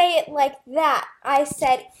didn't say it like that. I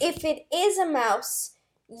said if it is a mouse,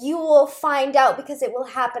 you will find out because it will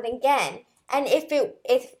happen again. And if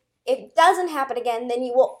it doesn't happen again, then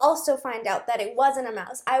you will also find out that it wasn't a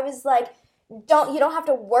mouse. I was like, you don't have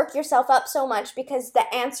to work yourself up so much because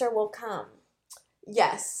the answer will come.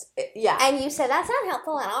 Yes. Yeah. And you said that's not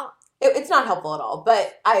helpful at all. It's not helpful at all,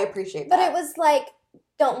 but I appreciate that. But it was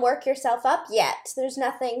don't work yourself up yet. There's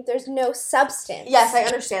no substance. Yes, I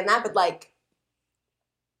understand that, but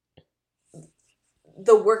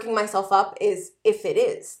the working myself up is if it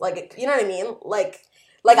is you know what I mean,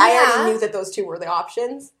 I already knew that those 2 were the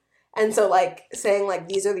options, and so saying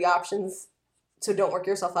these are the options, so don't work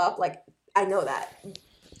yourself up, I know that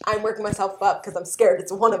I'm working myself up because I'm scared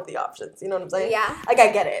it's one of the options, you know what I'm saying? Yeah, I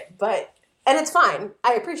get it, and it's fine.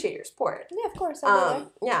 I appreciate your support. Yeah, of course.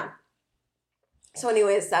 Yeah. So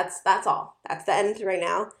anyways, that's all. That's the end right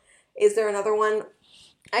now. Is there another one?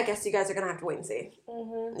 I guess you guys are gonna have to wait and see.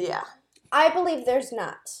 Mm-hmm. Yeah. I believe there's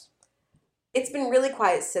not. It's been really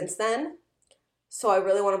quiet since then, so I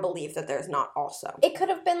really want to believe that there's not also. It could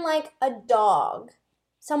have been a dog.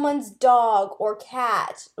 Someone's dog or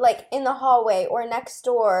cat, in the hallway or next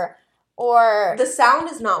door Or The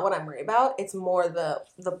sound is not what I'm worried about. It's more the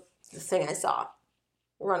thing I saw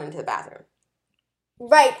run into the bathroom.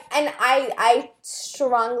 right, and I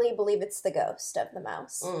strongly believe it's the ghost of the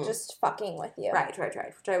mouse just fucking with you. Right. Which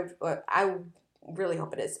I really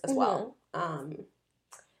hope it is as well.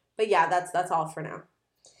 But yeah, that's all for now.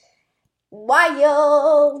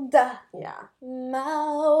 Wild. Yeah.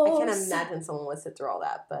 Mouse. I can't imagine someone would sit through all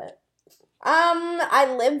that, but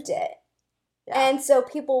I lived it. Yeah. And so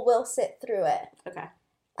people will sit through it. Okay.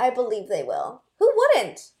 I believe they will. Who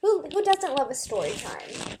wouldn't? Who doesn't love a story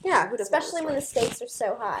time? Yeah, who doesn't? Especially when the stakes are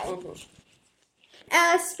so high.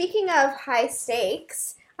 Speaking of high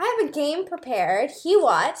stakes, I have a game prepared.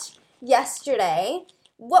 Hewot yesterday.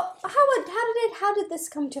 How did this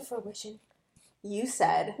come to fruition? You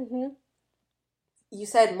said. You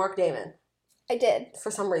said Mark Damon. I did. For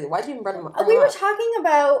some reason, why'd you even bring him up? We were talking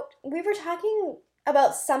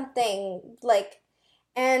about something like,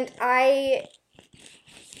 and I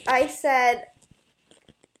said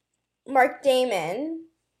Mark Damon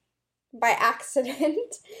by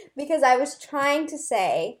accident because I was trying to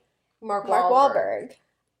say Mark Wahlberg.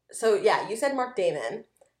 So yeah, you said Mark Damon,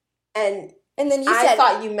 and then I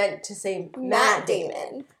thought you meant to say Matt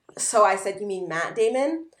Damon. So I said, you mean Matt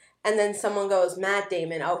Damon? And then someone goes, Matt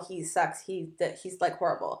Damon, oh, he sucks. He's like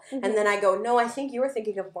horrible. And then I go, no, I think you were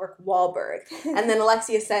thinking of Mark Wahlberg. And then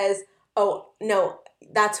Alexia says, oh, no,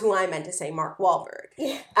 that's who I meant to say, Mark Wahlberg.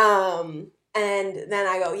 And then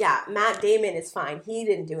I go, yeah, Matt Damon is fine. He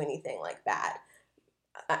didn't do anything like bad,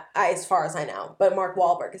 as far as I know. But Mark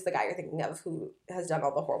Wahlberg is the guy you're thinking of who has done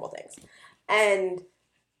all the horrible things. And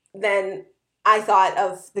then I thought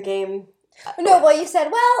of the game. No, well, you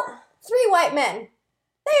said, well, 3 white men.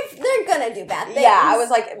 They're gonna do bad things. Yeah, I was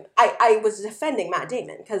like, I was defending Matt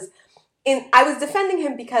Damon I was defending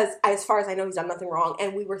him because, as far as I know, he's done nothing wrong,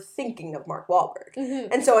 and we were thinking of Mark Wahlberg.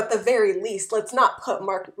 And so, at the very least, let's not put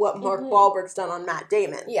what Mark Wahlberg's done on Matt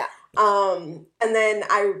Damon. Yeah. And then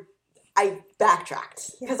I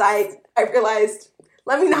backtracked because I realized,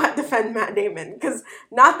 let me not defend Matt Damon because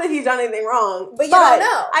not that he's done anything wrong, but you don't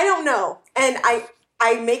know. I don't know, and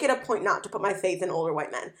I make it a point not to put my faith in older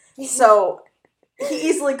white men. So. He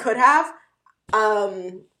easily could have.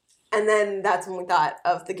 And then that's when we thought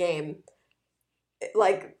of the game.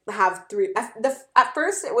 Like, have 3... At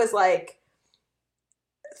first, it was like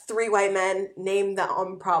 3 white men, name the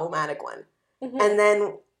unproblematic one. And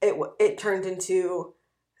then it turned into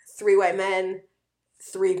 3 white men,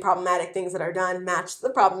 3 problematic things that are done, match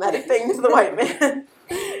the problematic thing to the white man.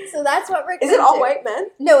 So that's what we're going to do. Is it all white men?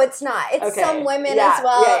 No, it's not. It's some women as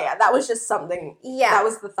well. Yeah. That was just something. Yeah. That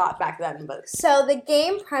was the thought back then. But so the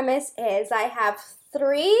game premise is I have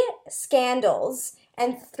 3 scandals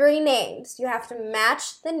and 3 names. You have to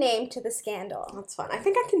match the name to the scandal. That's fun. I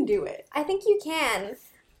think I can do it. I think you can.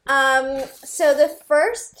 So the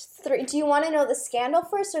first 3, do you want to know the scandal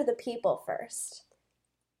first or the people first?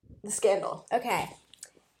 The scandal. Okay.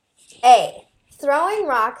 A. Throwing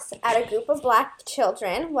rocks at a group of black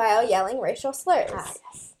children while yelling racial slurs.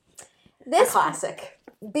 Yes. This a classic.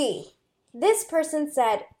 B. This person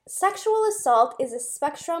said, sexual assault is a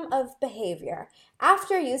spectrum of behavior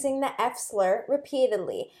after using the F slur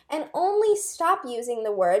repeatedly and only stop using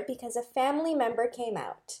the word because a family member came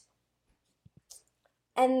out.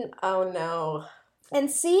 And oh no. And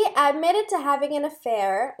C. Admitted to having an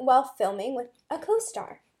affair while filming with a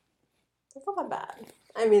co-star. That's not that bad.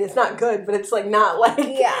 I mean, it's not good, but it's like not like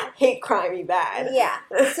hate crimey bad. Yeah.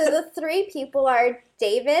 So the 3 people are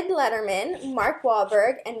David Letterman, Mark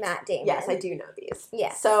Wahlberg, and Matt Damon. Yes, I do know these.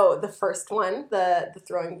 Yes. So the first one, the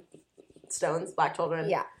throwing stones, black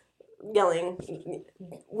children, yelling,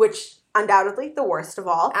 which undoubtedly the worst of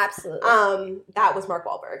all. Absolutely. That was Mark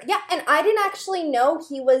Wahlberg. Yeah, and I didn't actually know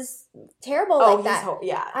he was terrible like that.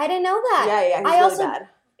 I didn't know that. Yeah, he's really bad.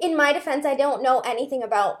 In my defense, I don't know anything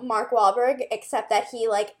about Mark Wahlberg except that he,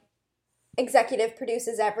 like, executive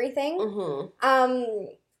produces everything.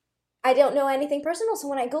 I don't know anything personal, so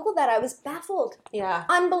when I Googled that, I was baffled. Yeah.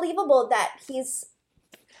 Unbelievable that he's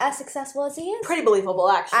as successful as he is. Pretty believable,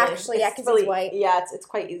 actually. Yeah, because he's white. Yeah, it's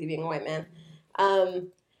quite easy being a white man.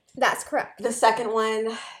 That's correct. The second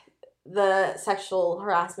one, the sexual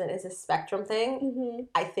harassment is a spectrum thing.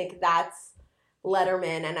 I think that's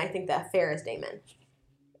Letterman, and I think the affair is Damon.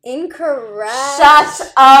 Incorrect.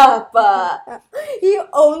 Shut up. He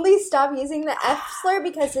only stopped using the F slur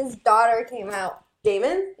because his daughter came out.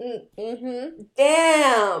 Damon?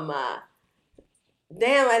 Damn, I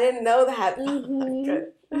didn't know that.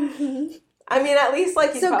 I mean, at least,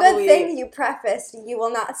 like, he's so probably... good thing you prefaced you will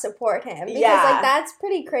not support him. Because, like, that's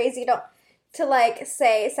pretty crazy to like,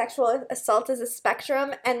 say sexual assault is a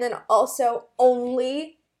spectrum and then also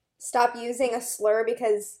only stop using a slur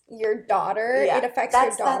because your daughter, it affects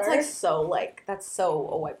your daughter. That's so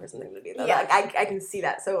a white person thing to do, though. Yeah. Like, I can see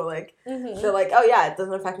that. So, like, they're like, oh, yeah, it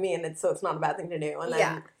doesn't affect me, and it's not a bad thing to do. And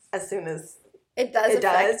then as soon as it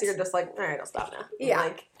does, you're just like, all right, I'll stop now. Yeah.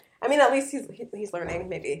 Like, I mean, at least he's learning,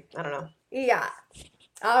 maybe. I don't know. Yeah.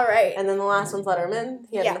 All right. And then the last one's Letterman.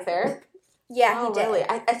 He had an affair. Yeah, he did. Really?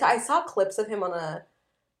 I saw clips of him on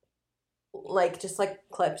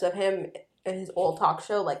clips of him in his old talk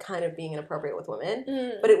show, like, kind of being inappropriate with women.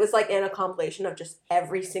 But it was, like, in a compilation of just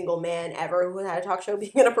every single man ever who had a talk show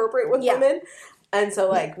being inappropriate with women. And so,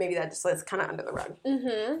 like, maybe that just is kind of under the rug.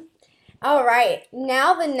 Mm-hmm. All right.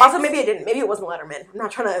 Now the next... Also, maybe it wasn't Letterman. I'm not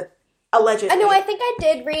trying to allegedly. No, I think I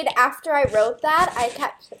did read after I wrote that. I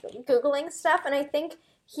kept Googling stuff, and I think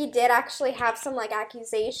he did actually have some, like,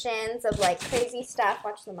 accusations of, like, crazy stuff.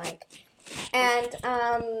 Watch the mic.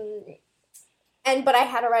 But I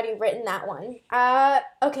had already written that one.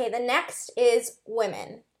 Okay, the next is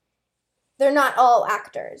women. They're not all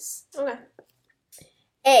actors. Okay.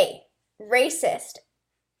 A, racist,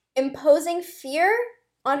 imposing fear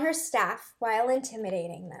on her staff while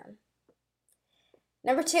intimidating them.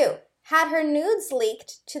 Number 2, had her nudes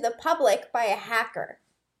leaked to the public by a hacker.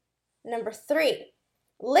 Number 3,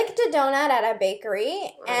 licked a donut at a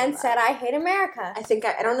bakery and said, I hate America. I think,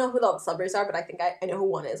 I don't know who all the celebrities are, but I think I know who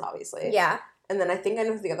one is, obviously. Yeah. And then I think I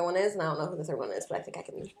know who the other one is, and I don't know who the third one is, but I think I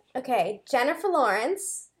can... Okay, Jennifer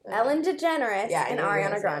Lawrence, Ellen DeGeneres, and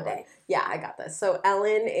Ariana Grande. Yeah, I got this. So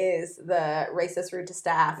Ellen is the racist rude to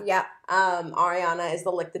staff. Yeah. Ariana is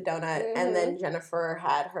the lick the donut, and then Jennifer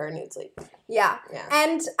had her nudes leaked. Yeah. Yeah.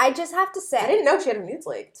 And I just have to say... I didn't know she had her nudes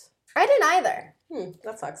leaked. I didn't either.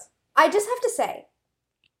 That sucks. I just have to say,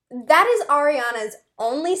 that is Ariana's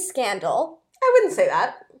only scandal. I wouldn't say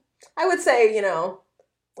that. I would say,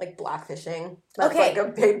 like blackfishing. That's like a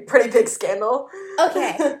pretty big scandal.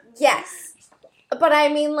 Okay, yes. But I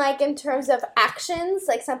mean, like, in terms of actions,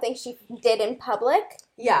 like something she did in public.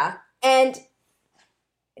 Yeah. And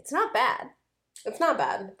it's not bad. It's not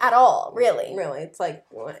bad. At all, really. Really. It's like,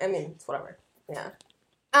 I mean, it's whatever. Yeah.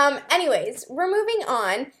 Anyways, we're moving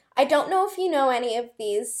on. I don't know if you know any of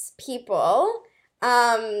these people,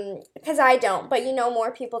 because I don't, but you know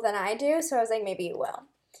more people than I do, so I was like, maybe you will.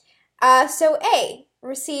 So A,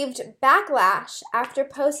 received backlash after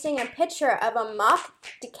posting a picture of a mock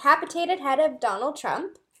decapitated head of Donald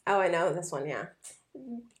Trump. Oh, I know this one, yeah.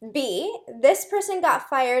 B, this person got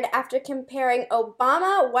fired after comparing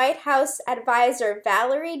Obama White House advisor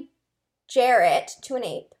Valerie Jarrett to an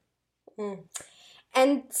ape.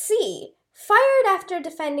 And C, fired after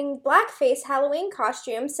defending blackface Halloween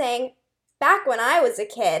costume, saying, back when I was a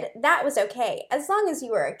kid, that was okay, as long as you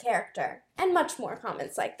were a character. And much more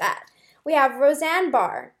comments like that. We have Roseanne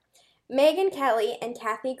Barr, Megyn Kelly, and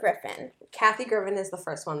Kathy Griffin. Kathy Griffin is the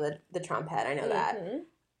first one, the Trump head. I know that.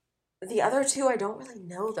 The other two I don't really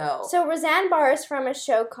know, though. So Roseanne Barr is from a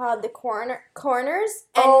show called The Corners,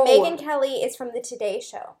 and Megyn Kelly is from The Today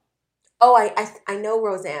Show. Oh, I know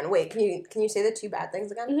Roseanne. Wait, can you say the two bad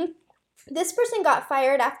things again? This person got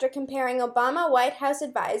fired after comparing Obama White House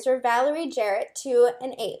advisor Valerie Jarrett to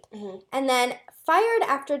an ape. And then fired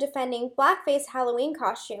after defending blackface Halloween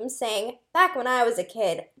costumes, saying, back when I was a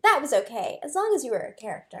kid, that was okay, as long as you were a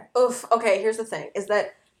character. Oof. Okay, here's the thing, is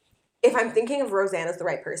that if I'm thinking of Roseanne as the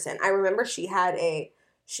right person, I remember she had a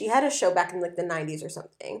show back in, like, the 90s or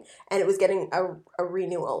something, and it was getting a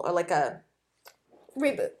renewal, or like a...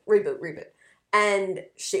 Reboot. And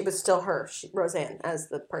she was still Roseanne, as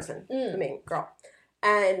the person, the main girl.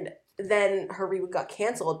 And then her reboot got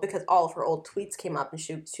canceled because all of her old tweets came up and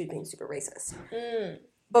she was being super racist.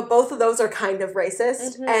 But both of those are kind of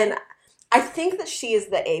racist. And I think that she is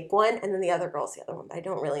the ape one, and then the other girl's the other one, but I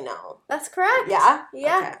don't really know. That's correct. Yeah?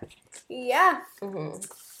 Yeah. Okay. Yeah.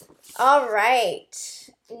 All right.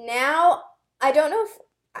 Now, I don't know if...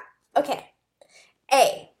 Okay.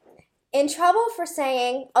 A, in trouble for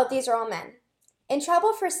saying... Oh, these are all men. In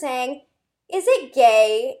trouble for saying, is it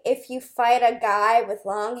gay if you fight a guy with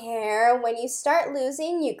long hair? When you start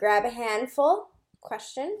losing, you grab a handful?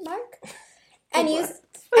 Question mark. And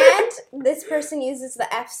this person uses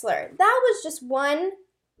the F slur. That was just one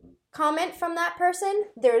comment from that person.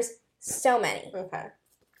 There's so many. Okay.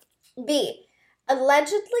 B,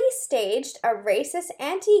 allegedly staged a racist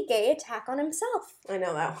anti-gay attack on himself. I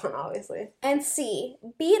know that one, obviously. And C,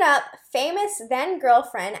 beat up famous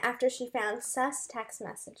then-girlfriend after she found sus text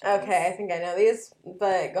messages. Okay, I think I know these,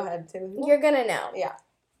 but go ahead, Tim. You're gonna know. Yeah.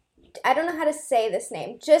 I don't know how to say this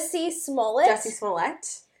name. Jussie Smollett? Jussie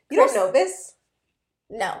Smollett? You don't know this?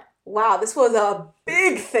 No. Wow, this was a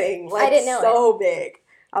big thing. Like, I didn't know so big.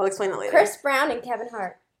 I'll explain it later. Chris Brown and Kevin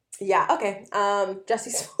Hart. Yeah, okay. Jussie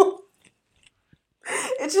Smollett.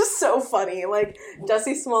 It's just so funny. Like,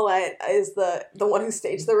 Jussie Smollett is the one who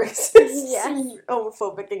staged the racist,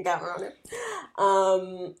 homophobic encounter on him.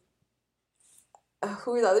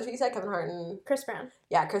 Who were the other two you said? Kevin Hart and Chris Brown.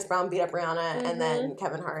 Yeah, Chris Brown beat up Rihanna, and then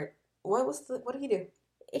Kevin Hart. What did he do?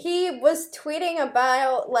 He was tweeting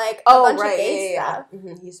about, like, a bunch of gay stuff. Yeah.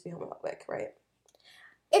 Mm-hmm. He used to be homophobic, right?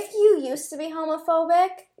 If you used to be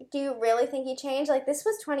homophobic, do you really think you changed? Like, this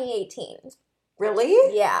was 2018.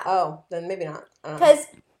 Really? Yeah. Oh, then maybe not. Because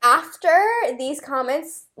after these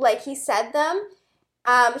comments, like, he said them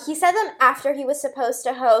after he was supposed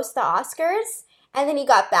to host the Oscars, and then he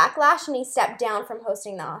got backlash, and he stepped down from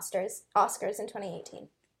hosting the Oscars in 2018.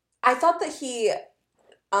 I thought that he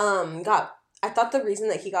I thought the reason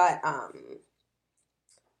that he got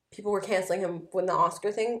people were canceling him when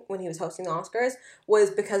he was hosting the Oscars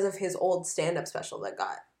was because of his old stand-up special that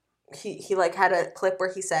got he like had a clip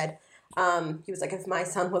where he said he was like, if my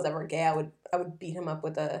son was ever gay, I would beat him up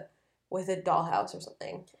with a dollhouse or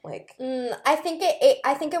something. Like I think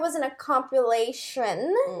it was in a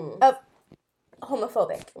compilation of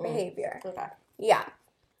homophobic behavior. Okay. Yeah.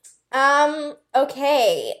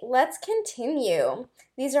 Okay, let's continue.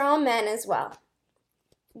 These are all men as well.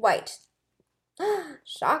 White.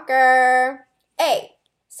 Shocker. A.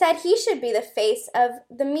 Said he should be the face of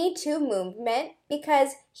the Me Too movement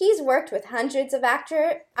because he's worked with hundreds of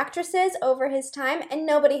actresses over his time and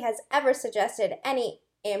nobody has ever suggested any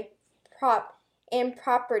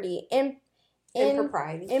impropriety.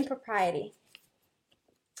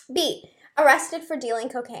 B. Arrested for dealing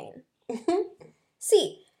cocaine.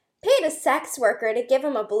 C. Paid a sex worker to give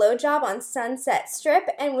him a blowjob on Sunset Strip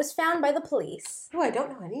and was found by the police. Oh, I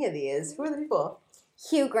don't know any of these. Who are the people?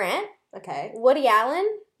 Hugh Grant. Okay. Woody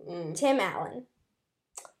Allen. Tim Allen.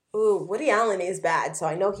 Ooh, Woody Allen is bad, so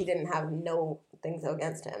I know he didn't have no things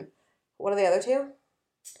against him. What are the other two?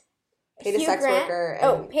 Paid a sex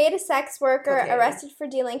worker. Paid a sex worker, cocaine. arrested for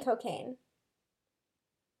dealing cocaine.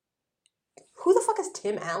 Who the fuck is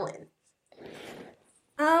Tim Allen?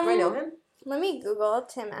 Do I know him? Let me Google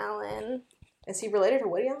Tim Allen. Is he related to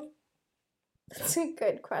Woody Allen? That's a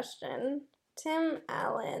good question. Tim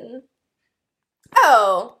Allen.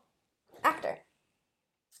 Oh, actor.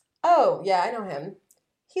 Oh, yeah, I know him.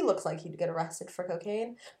 He looks like he'd get arrested for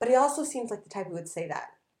cocaine, but he also seems like the type who would say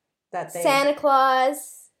that thing. Santa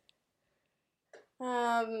Claus.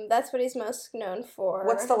 That's what he's most known for.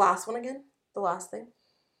 What's the last one again? The last thing?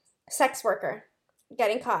 Sex worker.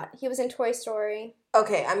 Getting caught. He was in Toy Story.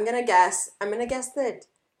 Okay, I'm gonna guess that.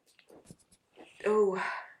 Oh.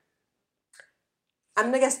 I'm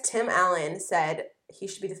gonna guess Tim Allen said he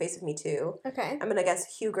should be the face of Me Too. Okay. I'm gonna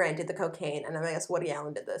guess Hugh Grant did the cocaine, and I'm gonna guess Woody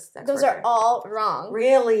Allen did this. Those are all wrong.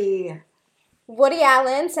 Really? Woody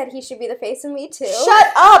Allen said he should be the face of Me Too. Shut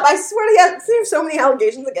up! I swear to God, there's so many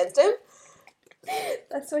allegations against him.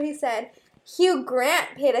 That's what he said. Hugh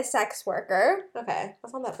Grant paid a sex worker. Okay,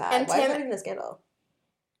 that's not that bad. And why is that even a scandal?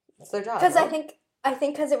 It's their job. Because I think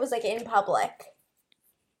because it was like in public.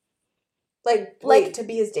 Like to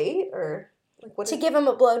be his date or like what? To give him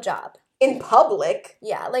a blowjob. In public?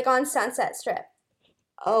 Yeah, like on Sunset Strip.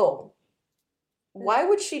 Oh. Why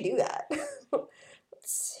would she do that?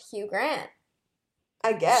 It's Hugh Grant.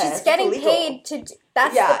 I guess. She's getting paid to do...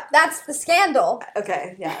 That's the scandal.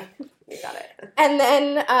 Okay, yeah. You got it. And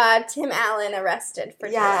then Tim Allen arrested for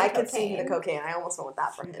dealing cocaine. could see the cocaine. I almost went with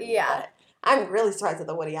that for him. Yeah. I'm really surprised at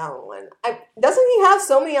the Woody Allen one. Doesn't he have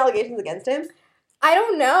so many allegations against him? I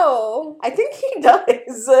don't know. I think he does.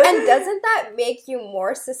 And doesn't that make you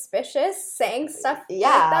more suspicious saying stuff like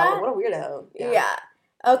that? What a weirdo. Yeah.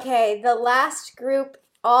 Okay, the last group,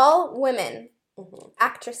 all women,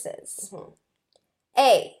 actresses.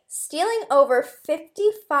 A, stealing over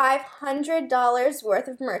 $5,500 worth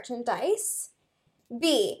of merchandise.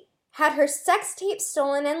 B, had her sex tape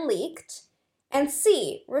stolen and leaked. And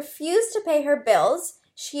C, refused to pay her bills.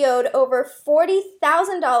 She owed over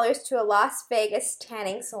 $40,000 to a Las Vegas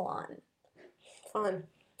tanning salon. Fun.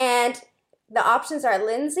 And the options are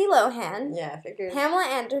Lindsay Lohan, yeah, I figured. Pamela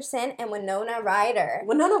Anderson, and Winona Ryder.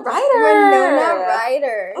 Winona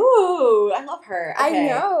Ryder! Ooh, I love her. Okay. I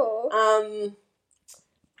know.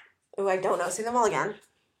 Ooh, I don't know. Say them all again.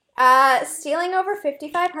 Stealing over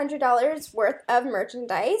 $5,500 worth of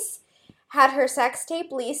merchandise, had her sex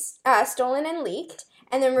tape stolen and leaked,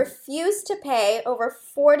 and then refused to pay over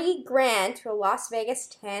 $40,000 to a Las Vegas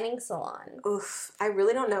tanning salon. Oof, I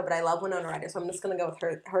really don't know, but I love Winona Ryder, so I'm just gonna go with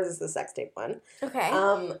her. Hers is the sex tape one. Okay.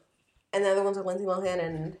 And the other ones are Lindsay Lohan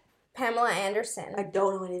and Pamela Anderson. I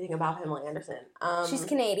don't know anything about Pamela Anderson. She's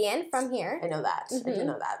Canadian from here. I know that. I do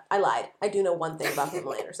know that. I lied. I do know one thing about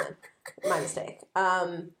Pamela Anderson. My mistake.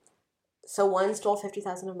 So one stole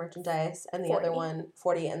 50,000 of merchandise, and the 40. other one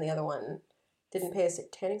 40, and the other one didn't pay a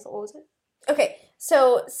tanning salon. What was it? Okay,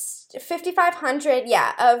 so 5,500,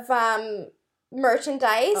 of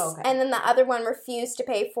merchandise, and then the other one refused to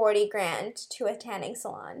pay 40 grand to a tanning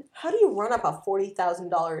salon. How do you run up a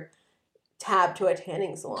 $40,000 tab to a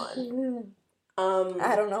tanning salon?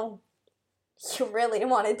 I don't know. You really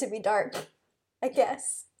want it to be dark, I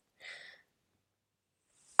guess.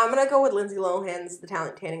 I'm gonna go with Lindsay Lohan's the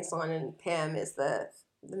talent tanning salon, and Pam is the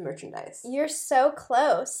merchandise. You're so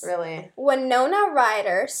close. Really? Winona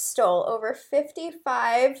Ryder stole over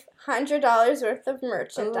 $5,500 worth of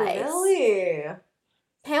merchandise. Oh, really?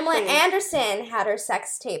 Pamela Anderson had her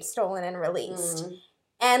sex tape stolen and released.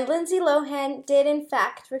 And Lindsay Lohan did, in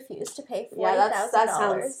fact, refuse to pay $40,000. Yeah, that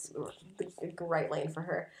sounds a great lane for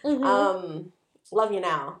her. Mm-hmm. Love you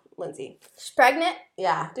now, Lindsay. She's pregnant?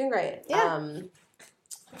 Yeah, doing great. Yeah.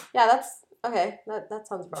 Yeah, that's... Okay, that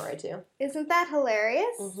sounds about right, too. Isn't that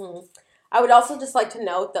hilarious? Mm-hmm. I would also just like to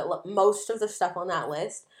note that most of the stuff on that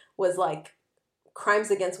list was, like, crimes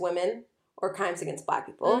against women or crimes against Black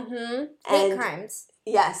people. Mm-hmm. Hate crimes.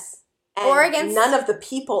 Yes. And or against... none of the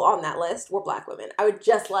people on that list were Black women. I would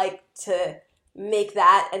just like to make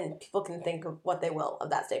that, and people can think of what they will of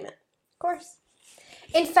that statement. Of course.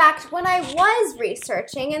 In fact, when I was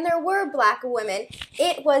researching, and there were Black women,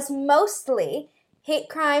 it was mostly... hate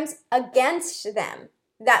crimes against them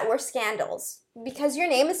that were scandals. Because your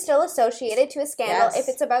name is still associated to a scandal if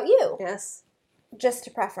it's about you. Yes. Just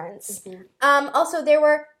a preference. Mm-hmm. Also, there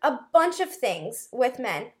were a bunch of things with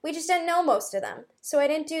men. We just didn't know most of them. So I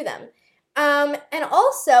didn't do them. And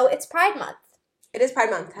also, it's Pride Month. It is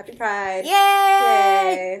Pride Month. Happy Pride.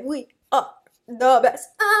 Yay! We are the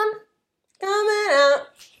best. Coming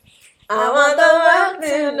out. I want the world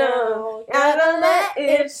to know. Gotta let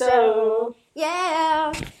it show.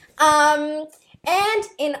 Yeah. And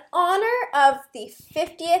in honor of the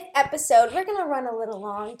 50th episode, we're gonna run a little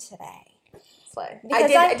long today. Slay.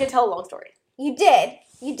 I did tell a long story. You did.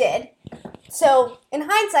 So, in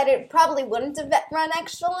hindsight, it probably wouldn't have run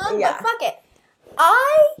extra long, but fuck it.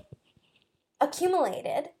 I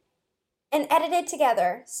accumulated and edited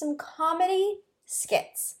together some comedy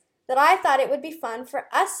skits that I thought it would be fun for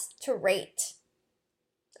us to rate.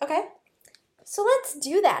 Okay. So let's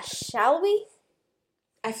do that, shall we?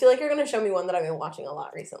 I feel like you're going to show me one that I've been watching a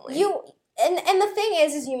lot recently. And the thing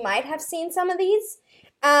is you might have seen some of these.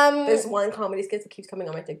 There's one comedy skit that keeps coming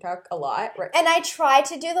on my TikTok a lot. Right? And I try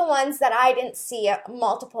to do the ones that I didn't see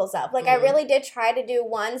multiples of. Like, I really did try to do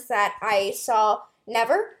ones that I saw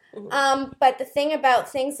never. Mm-hmm. But the thing about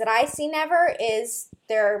things that I see never is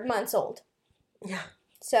they're months old. Yeah.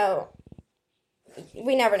 So,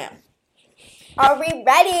 we never know. Are we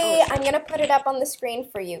ready? I'm going to put it up on the screen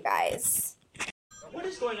for you guys. What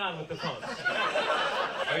is going on with the phones?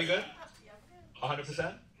 Are you good?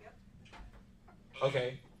 100%?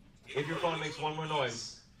 Okay. If your phone makes one more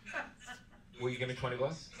noise, will you give me $20?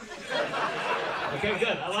 Okay,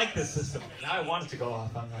 good. I like this system. Now I want it to go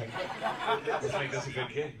off. I'm like, let's make this a good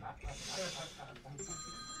gig.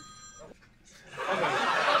 Okay.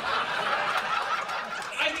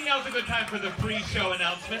 I think now's a good time for the pre-show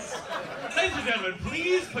announcements. Ladies and gentlemen,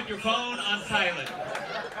 please put your phone on silent.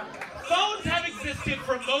 Phones have existed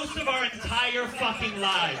for most of our entire fucking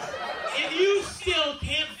lives. If you still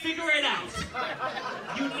can't figure it out,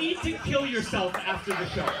 you need to kill yourself after the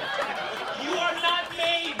show. You are not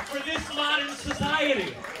made for this modern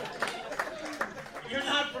society. You're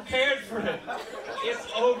not prepared for it. It's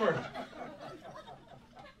over.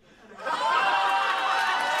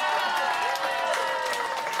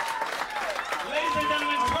 Ladies and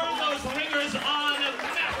gentlemen, turn those ringers on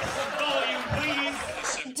max volume, please.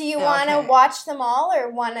 Do you want to watch them all or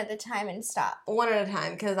one at a time and stop? One at a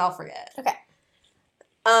time, because I'll forget. Okay.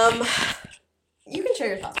 You can share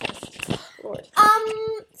your thoughts first. Lord.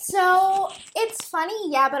 So, it's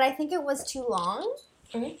funny, yeah, but I think it was too long.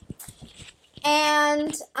 Mm-hmm.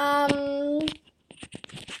 And,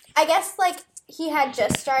 I guess, like, he had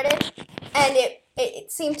just started, and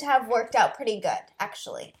it seemed to have worked out pretty good,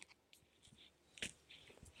 actually.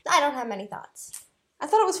 I don't have many thoughts. I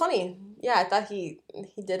thought it was funny. Yeah, I thought he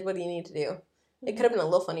did what he needed to do. Mm-hmm. It could have been a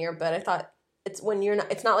little funnier, but I thought it's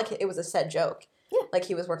not like it was a set joke. Yeah. Like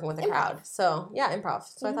he was working with a crowd. So, yeah, improv.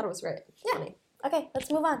 So I thought it was great. Yeah. Funny. Okay,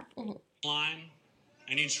 let's move on. Line,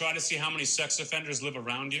 and you try to see how many sex offenders live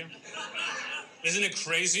around you. Isn't it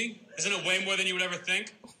crazy? Isn't it way more than you would ever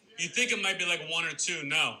think? You think it might be like one or two.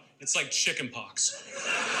 No, it's like chicken pox.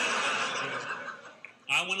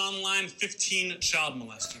 I went online, 15 child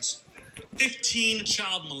molesters. 15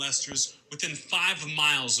 child molesters within 5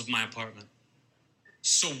 miles of my apartment.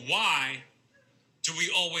 So why Do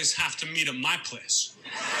we always have to meet at my place?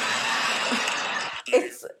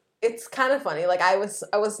 It's kind of funny. Like I was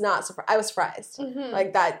not surprised. I was surprised. Mm-hmm.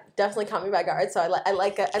 Like that definitely caught me by guard. So I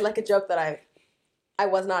like a joke that I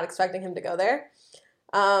was not expecting him to go there.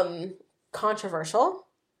 Controversial,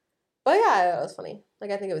 but yeah, it was funny.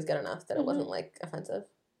 Like I think it was good enough that it wasn't like offensive.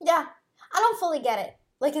 Yeah, I don't fully get it.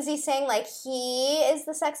 Like, is he saying like he is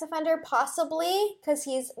the sex offender possibly because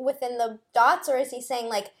he's within the dots, or is he saying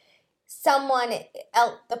like someone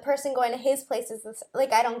else, the person going to his place is this?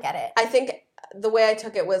 Like, I don't get it. I think the way I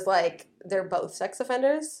took it was like they're both sex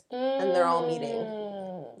offenders and they're all meeting.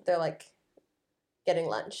 They're like getting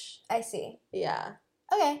lunch. I see. Yeah.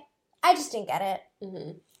 Okay, I just didn't get it.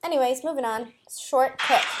 Mm-hmm. Anyways, moving on. Short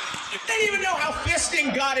clip. They didn't even know how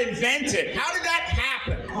fisting got invented. How did that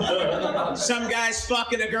happen? Some guy's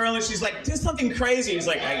fucking a girl and she's like, do something crazy. He's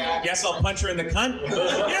like, I guess I'll punch her in the cunt. You know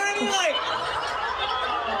what I mean? Like,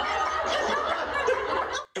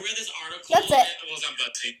 I read this article. That's it. It was on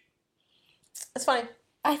BuzzFeed. It's funny.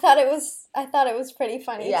 I thought it was pretty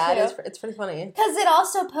funny. Yeah, too. it's pretty funny. Because it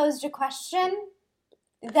also posed a question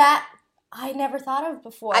that I never thought of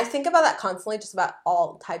before. I think about that constantly, just about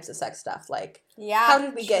all types of sex stuff. Like, yeah, how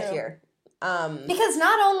did we get true. here? Because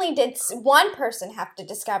not only did one person have to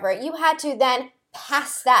discover it, you had to then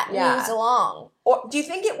pass that news along. Or do you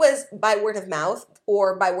think it was by word of mouth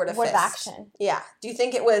or by word of Word fist? of action. Yeah. Do you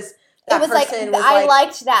think it was that It was like, person was I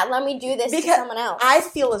liked that. Let me do this to because someone else. I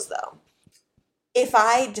feel as though if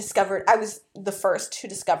I was the first to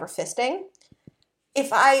discover fisting,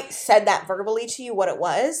 if I said that verbally to you what it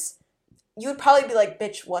was, you would probably be like,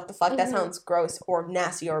 bitch, what the fuck? That sounds gross or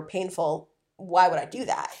nasty or painful. Why would I do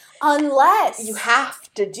that? Unless You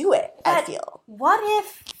have to do it, I feel. What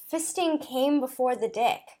if fisting came before the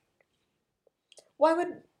dick? Why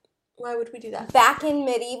would we do that? Back in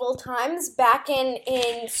medieval times, back in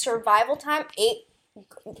survival time,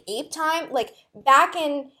 ape time, like back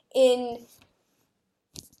in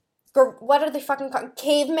what are they fucking called?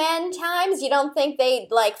 Caveman times? You don't think they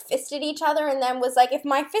like fisted each other and then was like, if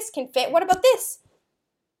my fist can fit, what about this?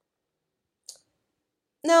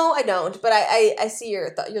 No, I don't. But I see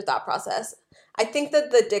your thought process. I think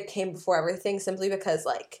that the dick came before everything simply because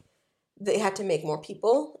like they had to make more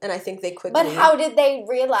people, and I think they quickly. But how did they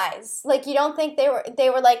realize? Like, you don't think they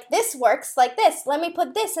were like, this works like this. Let me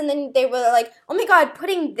put this, and then they were like, oh my god,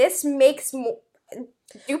 putting this makes more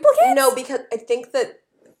duplicates? No, because I think that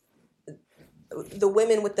the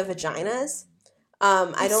women with the vaginas. I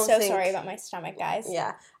don't. I'm so think, sorry about my stomach, guys.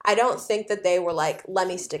 Yeah, I don't think that they were like, let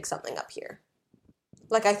me stick something up here.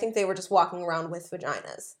 Like, I think they were just walking around with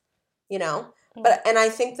vaginas, you know? And I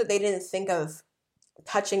think that they didn't think of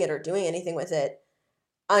touching it or doing anything with it.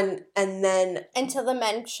 And then... Until the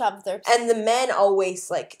men shoved their... And the men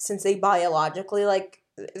always, like, since they biologically, like,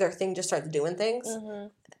 their thing just starts doing things. Mm-hmm.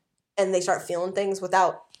 And they start feeling things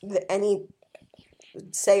without any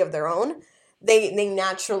say of their own. They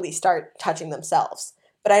naturally start touching themselves.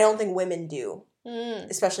 But I don't think women do.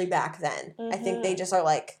 Especially back then. Mm-hmm. I think they just are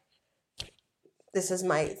like... This is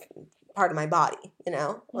my part of my body, you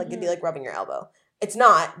know? Like, it'd be like rubbing your elbow. It's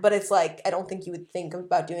not, but it's like, I don't think you would think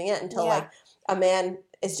about doing it until, like, a man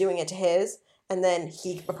is doing it to his, and then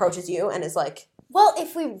he approaches you and is like... Well,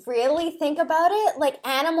 if we really think about it, like,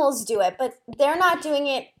 animals do it, but they're not doing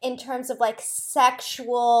it in terms of, like,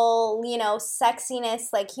 sexual, you know,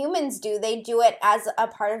 sexiness like humans do. They do it as a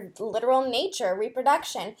part of literal nature,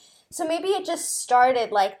 reproduction. So maybe it just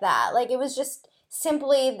started like that. Like, it was just...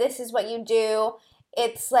 Simply, this is what you do.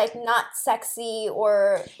 It's like not sexy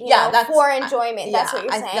or you know for enjoyment. That's what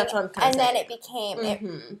you're saying. That's what I'm kind of saying. Then it became it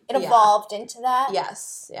evolved into that.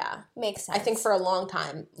 Yes, yeah, makes sense. I think for a long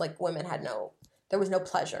time, like women there was no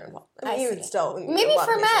pleasure involved. I mean, even still, maybe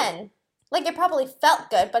for men, like it probably felt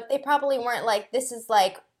good, but they probably weren't like this is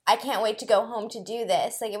like I can't wait to go home to do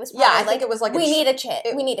this. Like it was. Probably I think it was like we need a kid.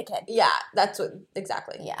 We need a kid. Yeah, that's what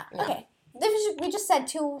exactly. Yeah. Okay. We just said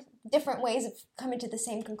two different ways of coming to the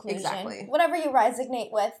same conclusion. Exactly. Whatever you resonate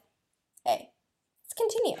with, hey, let's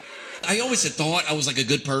continue. I always had thought I was like a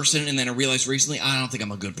good person, and then I realized recently I don't think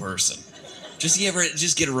I'm a good person. You ever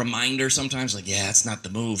get a reminder sometimes, like, yeah, it's not the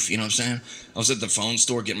move, you know what I'm saying? I was at the phone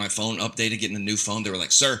store getting my phone updated, getting a new phone. They were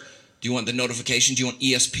like, sir, do you want the notification? Do you want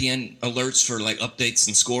ESPN alerts for, like, updates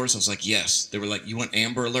and scores? I was like, yes. They were like, you want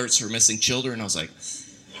Amber alerts for missing children? I was like...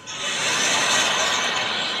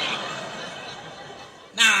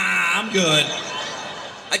 I'm good.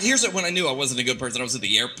 Here's when I knew I wasn't a good person. I was at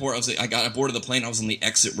the airport. I boarded the plane. I was in the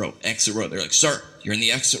exit row. They're like, sir, you're in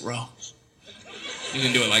the exit row. You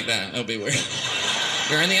can do it like that. That'll be weird.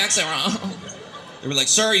 You're in the exit row. They were like,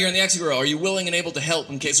 sir, you're in the exit row. Are you willing and able to help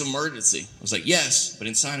in case of emergency? I was like, yes. But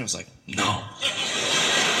inside I was like, no.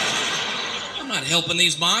 not helping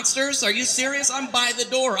these monsters. Are you serious? I'm by the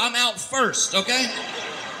door. I'm out first, okay?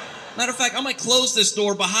 Matter of fact, I might close this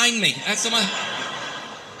door behind me.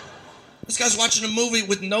 This guy's watching a movie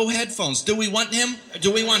with no headphones. Do we want him?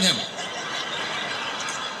 Do we want him?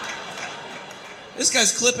 This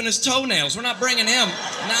guy's clipping his toenails. We're not bringing him.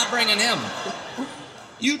 Not bringing him.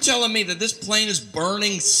 You telling me that this plane is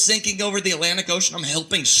burning, sinking over the Atlantic Ocean? I'm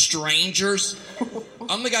helping strangers?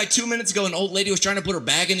 I'm the guy 2 minutes ago, an old lady was trying to put her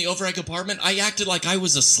bag in the overhead compartment. I acted like I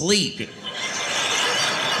was asleep. It's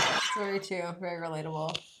very true. Very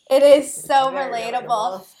relatable. It is so Very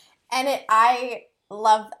relatable. And I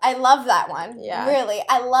love that one. Yeah. Really.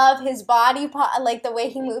 I love his body, like the way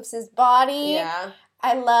he moves his body. Yeah.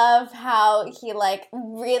 I love how he, like,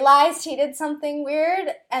 realized he did something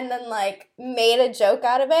weird and then, like, made a joke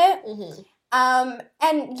out of it. Mm-hmm.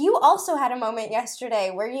 And you also had a moment yesterday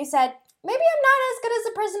where you said, maybe I'm not as good as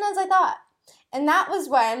a person as I thought. And that was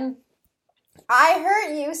when I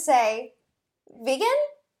heard you say, vegan?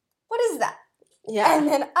 What is that? Yeah. And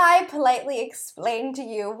then I politely explained to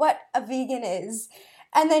you what a vegan is.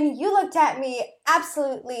 And then you looked at me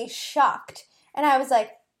absolutely shocked. And I was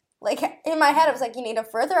like, in my head, I was like, you need a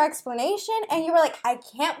further explanation? And you were like, I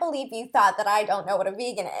can't believe you thought that I don't know what a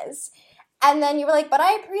vegan is. And then you were like, but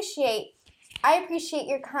I appreciate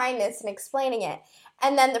your kindness in explaining it.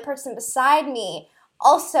 And then the person beside me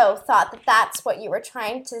also thought that that's what you were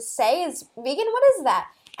trying to say is vegan. What is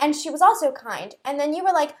that? And she was also kind. And then you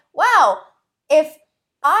were like, wow, if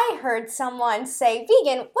I heard someone say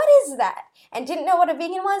vegan, what is that? And didn't know what a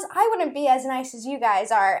vegan was, I wouldn't be as nice as you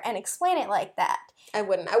guys are and explain it like that. I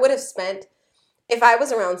wouldn't. I would have spent, if I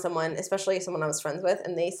was around someone, especially someone I was friends with,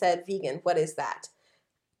 and they said vegan, what is that?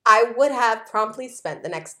 I would have promptly spent the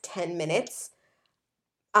next 10 minutes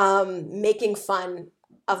making fun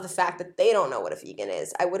of the fact that they don't know what a vegan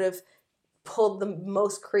is. I would have pulled the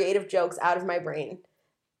most creative jokes out of my brain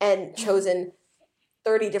and chosen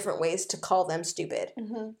 30 different ways to call them stupid.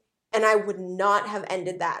 Mm-hmm. And I would not have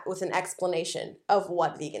ended that with an explanation of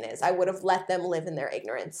what vegan is. I would have let them live in their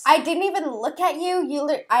ignorance. I didn't even look at you.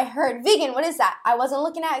 I heard vegan. What is that? I wasn't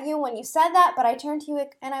looking at you when you said that, but I turned to you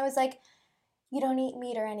and I was like, you don't eat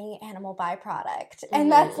meat or any animal byproduct. And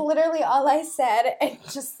that's literally all I said. And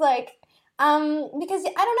just like, because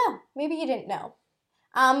I don't know. Maybe you didn't know.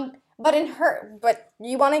 But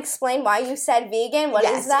you want to explain why you said vegan? What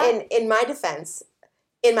is that? In my defense,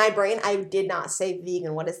 in my brain, I did not say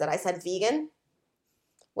vegan. What is that? I said vegan.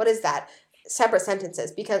 What is that? Separate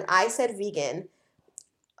sentences. Because I said vegan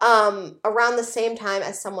around the same time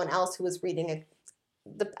as someone else who was reading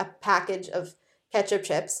a package of ketchup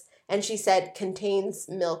chips. And she said, contains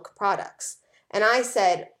milk products. And I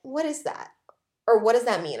said, what is that? Or what does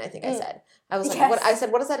that mean? I think I said. I was like, yes. what? I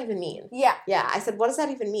said, what does that even mean? Yeah. Yeah. I said, what does that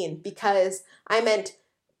even mean? Because I meant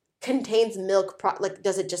contains milk, like,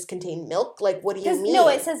 does it just contain milk? Like, what do you mean? No,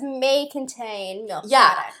 it says may contain milk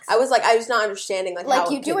yeah, products. I was not understanding, like how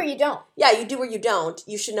you do or you don't. Yeah, you do or you don't.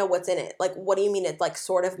 You should know what's in it. Like, what do you mean it, like,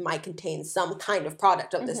 sort of might contain some kind of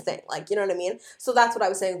product of this thing? Like, you know what I mean? So that's what I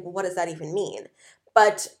was saying, what does that even mean?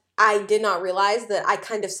 But I did not realize that I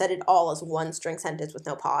kind of said it all as one string sentence with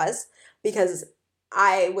no pause, because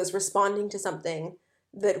I was responding to something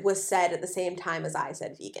that was said at the same time as I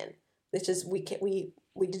said vegan. It's just, we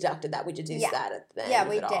deducted that. We deduced that at the end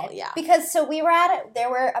of it all. Yeah, we did. Yeah. Because so we were at it, there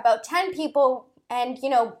were about 10 people, and, you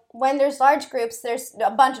know, when there's large groups, there's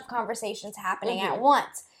a bunch of conversations happening at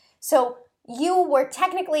once. So you were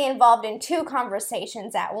technically involved in 2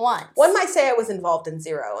 conversations at once. One might say I was involved in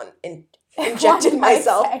 0 and injected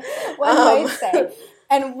myself. One might say.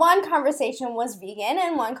 And one conversation was vegan,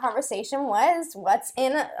 and one conversation was what's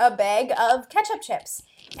in a bag of ketchup chips.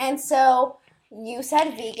 And so you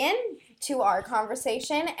said vegan to our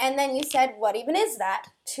conversation, and then you said, what even is that,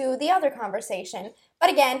 to the other conversation.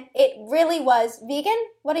 But again, it really was vegan,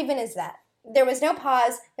 what even is that? There was no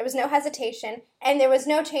pause, there was no hesitation, and there was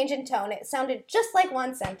no change in tone. It sounded just like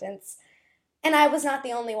one sentence. And I was not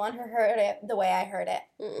the only one who heard it the way I heard it.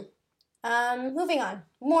 Moving on.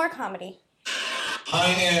 More comedy. I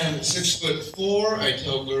am 6'4". I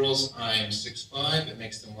tell girls I am 6'5". It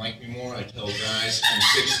makes them like me more. I tell guys I'm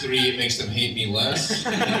 6'3". It makes them hate me less.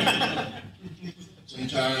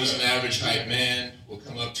 Sometimes an average height man will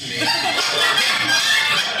come up to me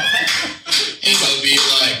and they'll be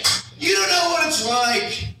like, "You don't know what it's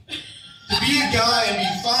like to be a guy and be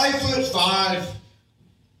 5'5".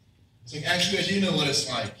 It's like, actually, I do know what it's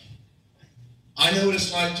like. I know what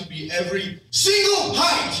it's like to be every single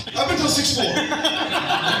height up until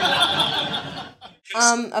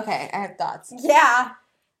 6'4". Okay, I have thoughts. Yeah.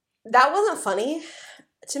 That wasn't funny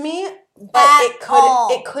to me, but At it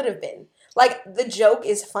all. could have been. Like, the joke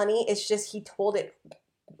is funny. It's just he told it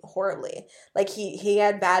horribly. Like, he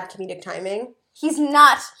had bad comedic timing. He's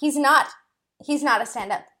not a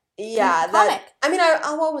stand-up. Yeah, comic. I mean,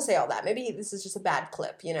 I won't say all that. Maybe this is just a bad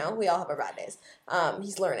clip, you know? We all have our bad days.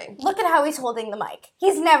 He's learning. Look at how he's holding the mic.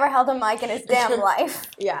 He's never held a mic in his damn life.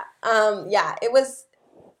 Yeah. Yeah, it was...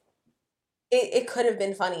 It could have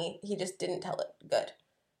been funny. He just didn't tell it good.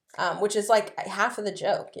 Which is, like, half of the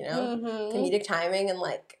joke, you know? Mm-hmm. Comedic timing and,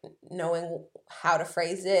 like, knowing how to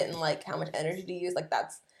phrase it and, like, how much energy to use. Like,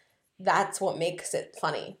 that's what makes it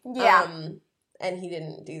funny. Yeah. And he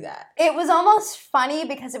didn't do that. It was almost funny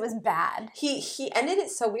because it was bad. He ended it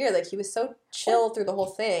so weird. Like, he was so chill through the whole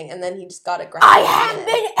thing, and then he just got aggressive. I have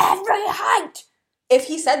been every height! If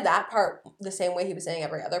he said that part the same way he was saying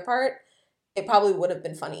every other part, it probably would have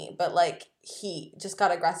been funny. But, like, he just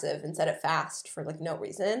got aggressive and said it fast for, like, no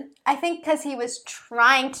reason. I think because he was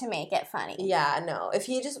trying to make it funny. Yeah, no. If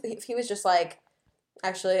he was just like,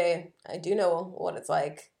 actually, I do know what it's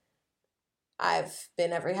like. I've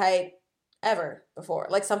been every height ever before.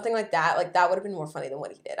 Like, something like that would have been more funny than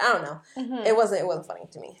what he did. I don't know. Mm-hmm. It wasn't funny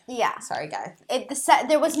to me. Yeah. Sorry, guy.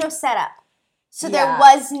 There was no setup. So Yeah. there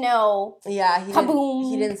was no Yeah, kaboom.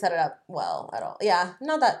 He didn't set it up well at all. Yeah,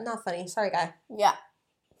 not funny. Sorry, guy. Yeah.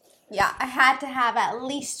 Yeah, I had to have at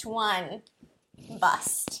least one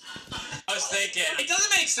bust. I was thinking, it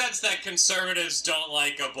doesn't make sense that conservatives don't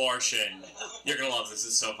like abortion. You're gonna love this,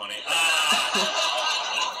 it's so funny.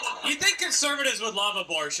 You think conservatives would love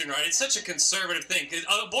abortion, right? It's such a conservative thing.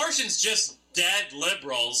 Abortion's just dead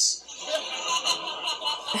liberals.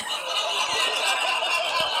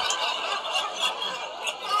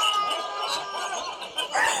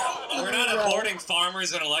 We're not aborting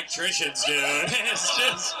farmers and electricians, dude. It's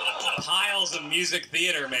just piles of music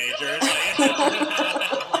theater majors.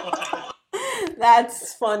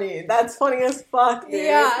 That's funny. That's funny as fuck, dude.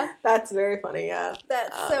 Yeah. That's very funny, yeah.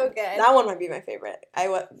 That's so good. That one might be my favorite.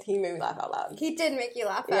 He made me laugh out loud. He did make you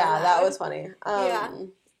laugh out Yeah, loud. that was funny. Yeah.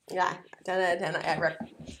 Yeah, 10 out of 10. I read.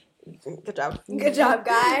 Good job. Good job,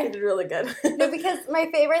 guy. You did really good. No, because my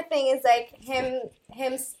favorite thing is, like,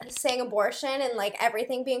 him saying abortion and, like,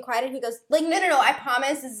 everything being quiet, and he goes, like, no, I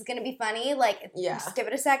promise this is gonna be funny. Like, Yeah. just give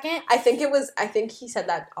it a second. I think he said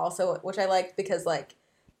that also, which I liked, because, like,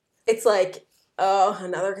 it's like, oh,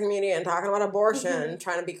 another comedian talking about abortion,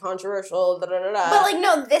 trying to be controversial, da-da-da-da. But, like,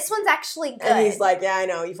 no, this one's actually good. And he's like, yeah, I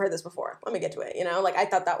know, you've heard this before. Let me get to it, you know? Like, I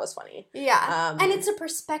thought that was funny. Yeah. And it's a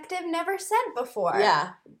perspective never said before.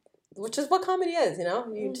 Yeah. Which is what comedy is, you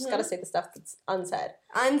know? You just gotta say the stuff that's unsaid.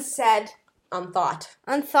 Unsaid. Unthought.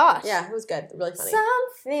 Unthought. Yeah, it was good. Really funny.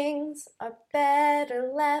 Some things are better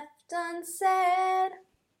left unsaid.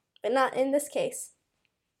 But not in this case.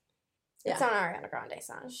 Yeah. It's on Ariana Grande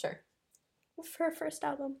song. Sure. For her first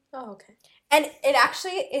album. Oh, okay. And it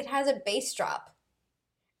has a bass drop.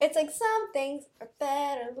 It's like, some things are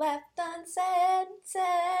better left unsaid,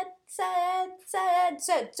 said,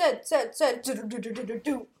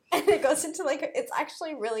 do. And it goes into, like, it's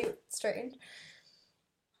actually really strange.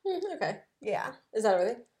 Okay. Yeah. Is that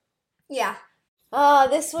everything? Yeah. Oh,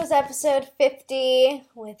 this was episode 50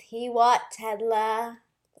 with Hewot Tedla.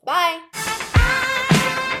 Bye.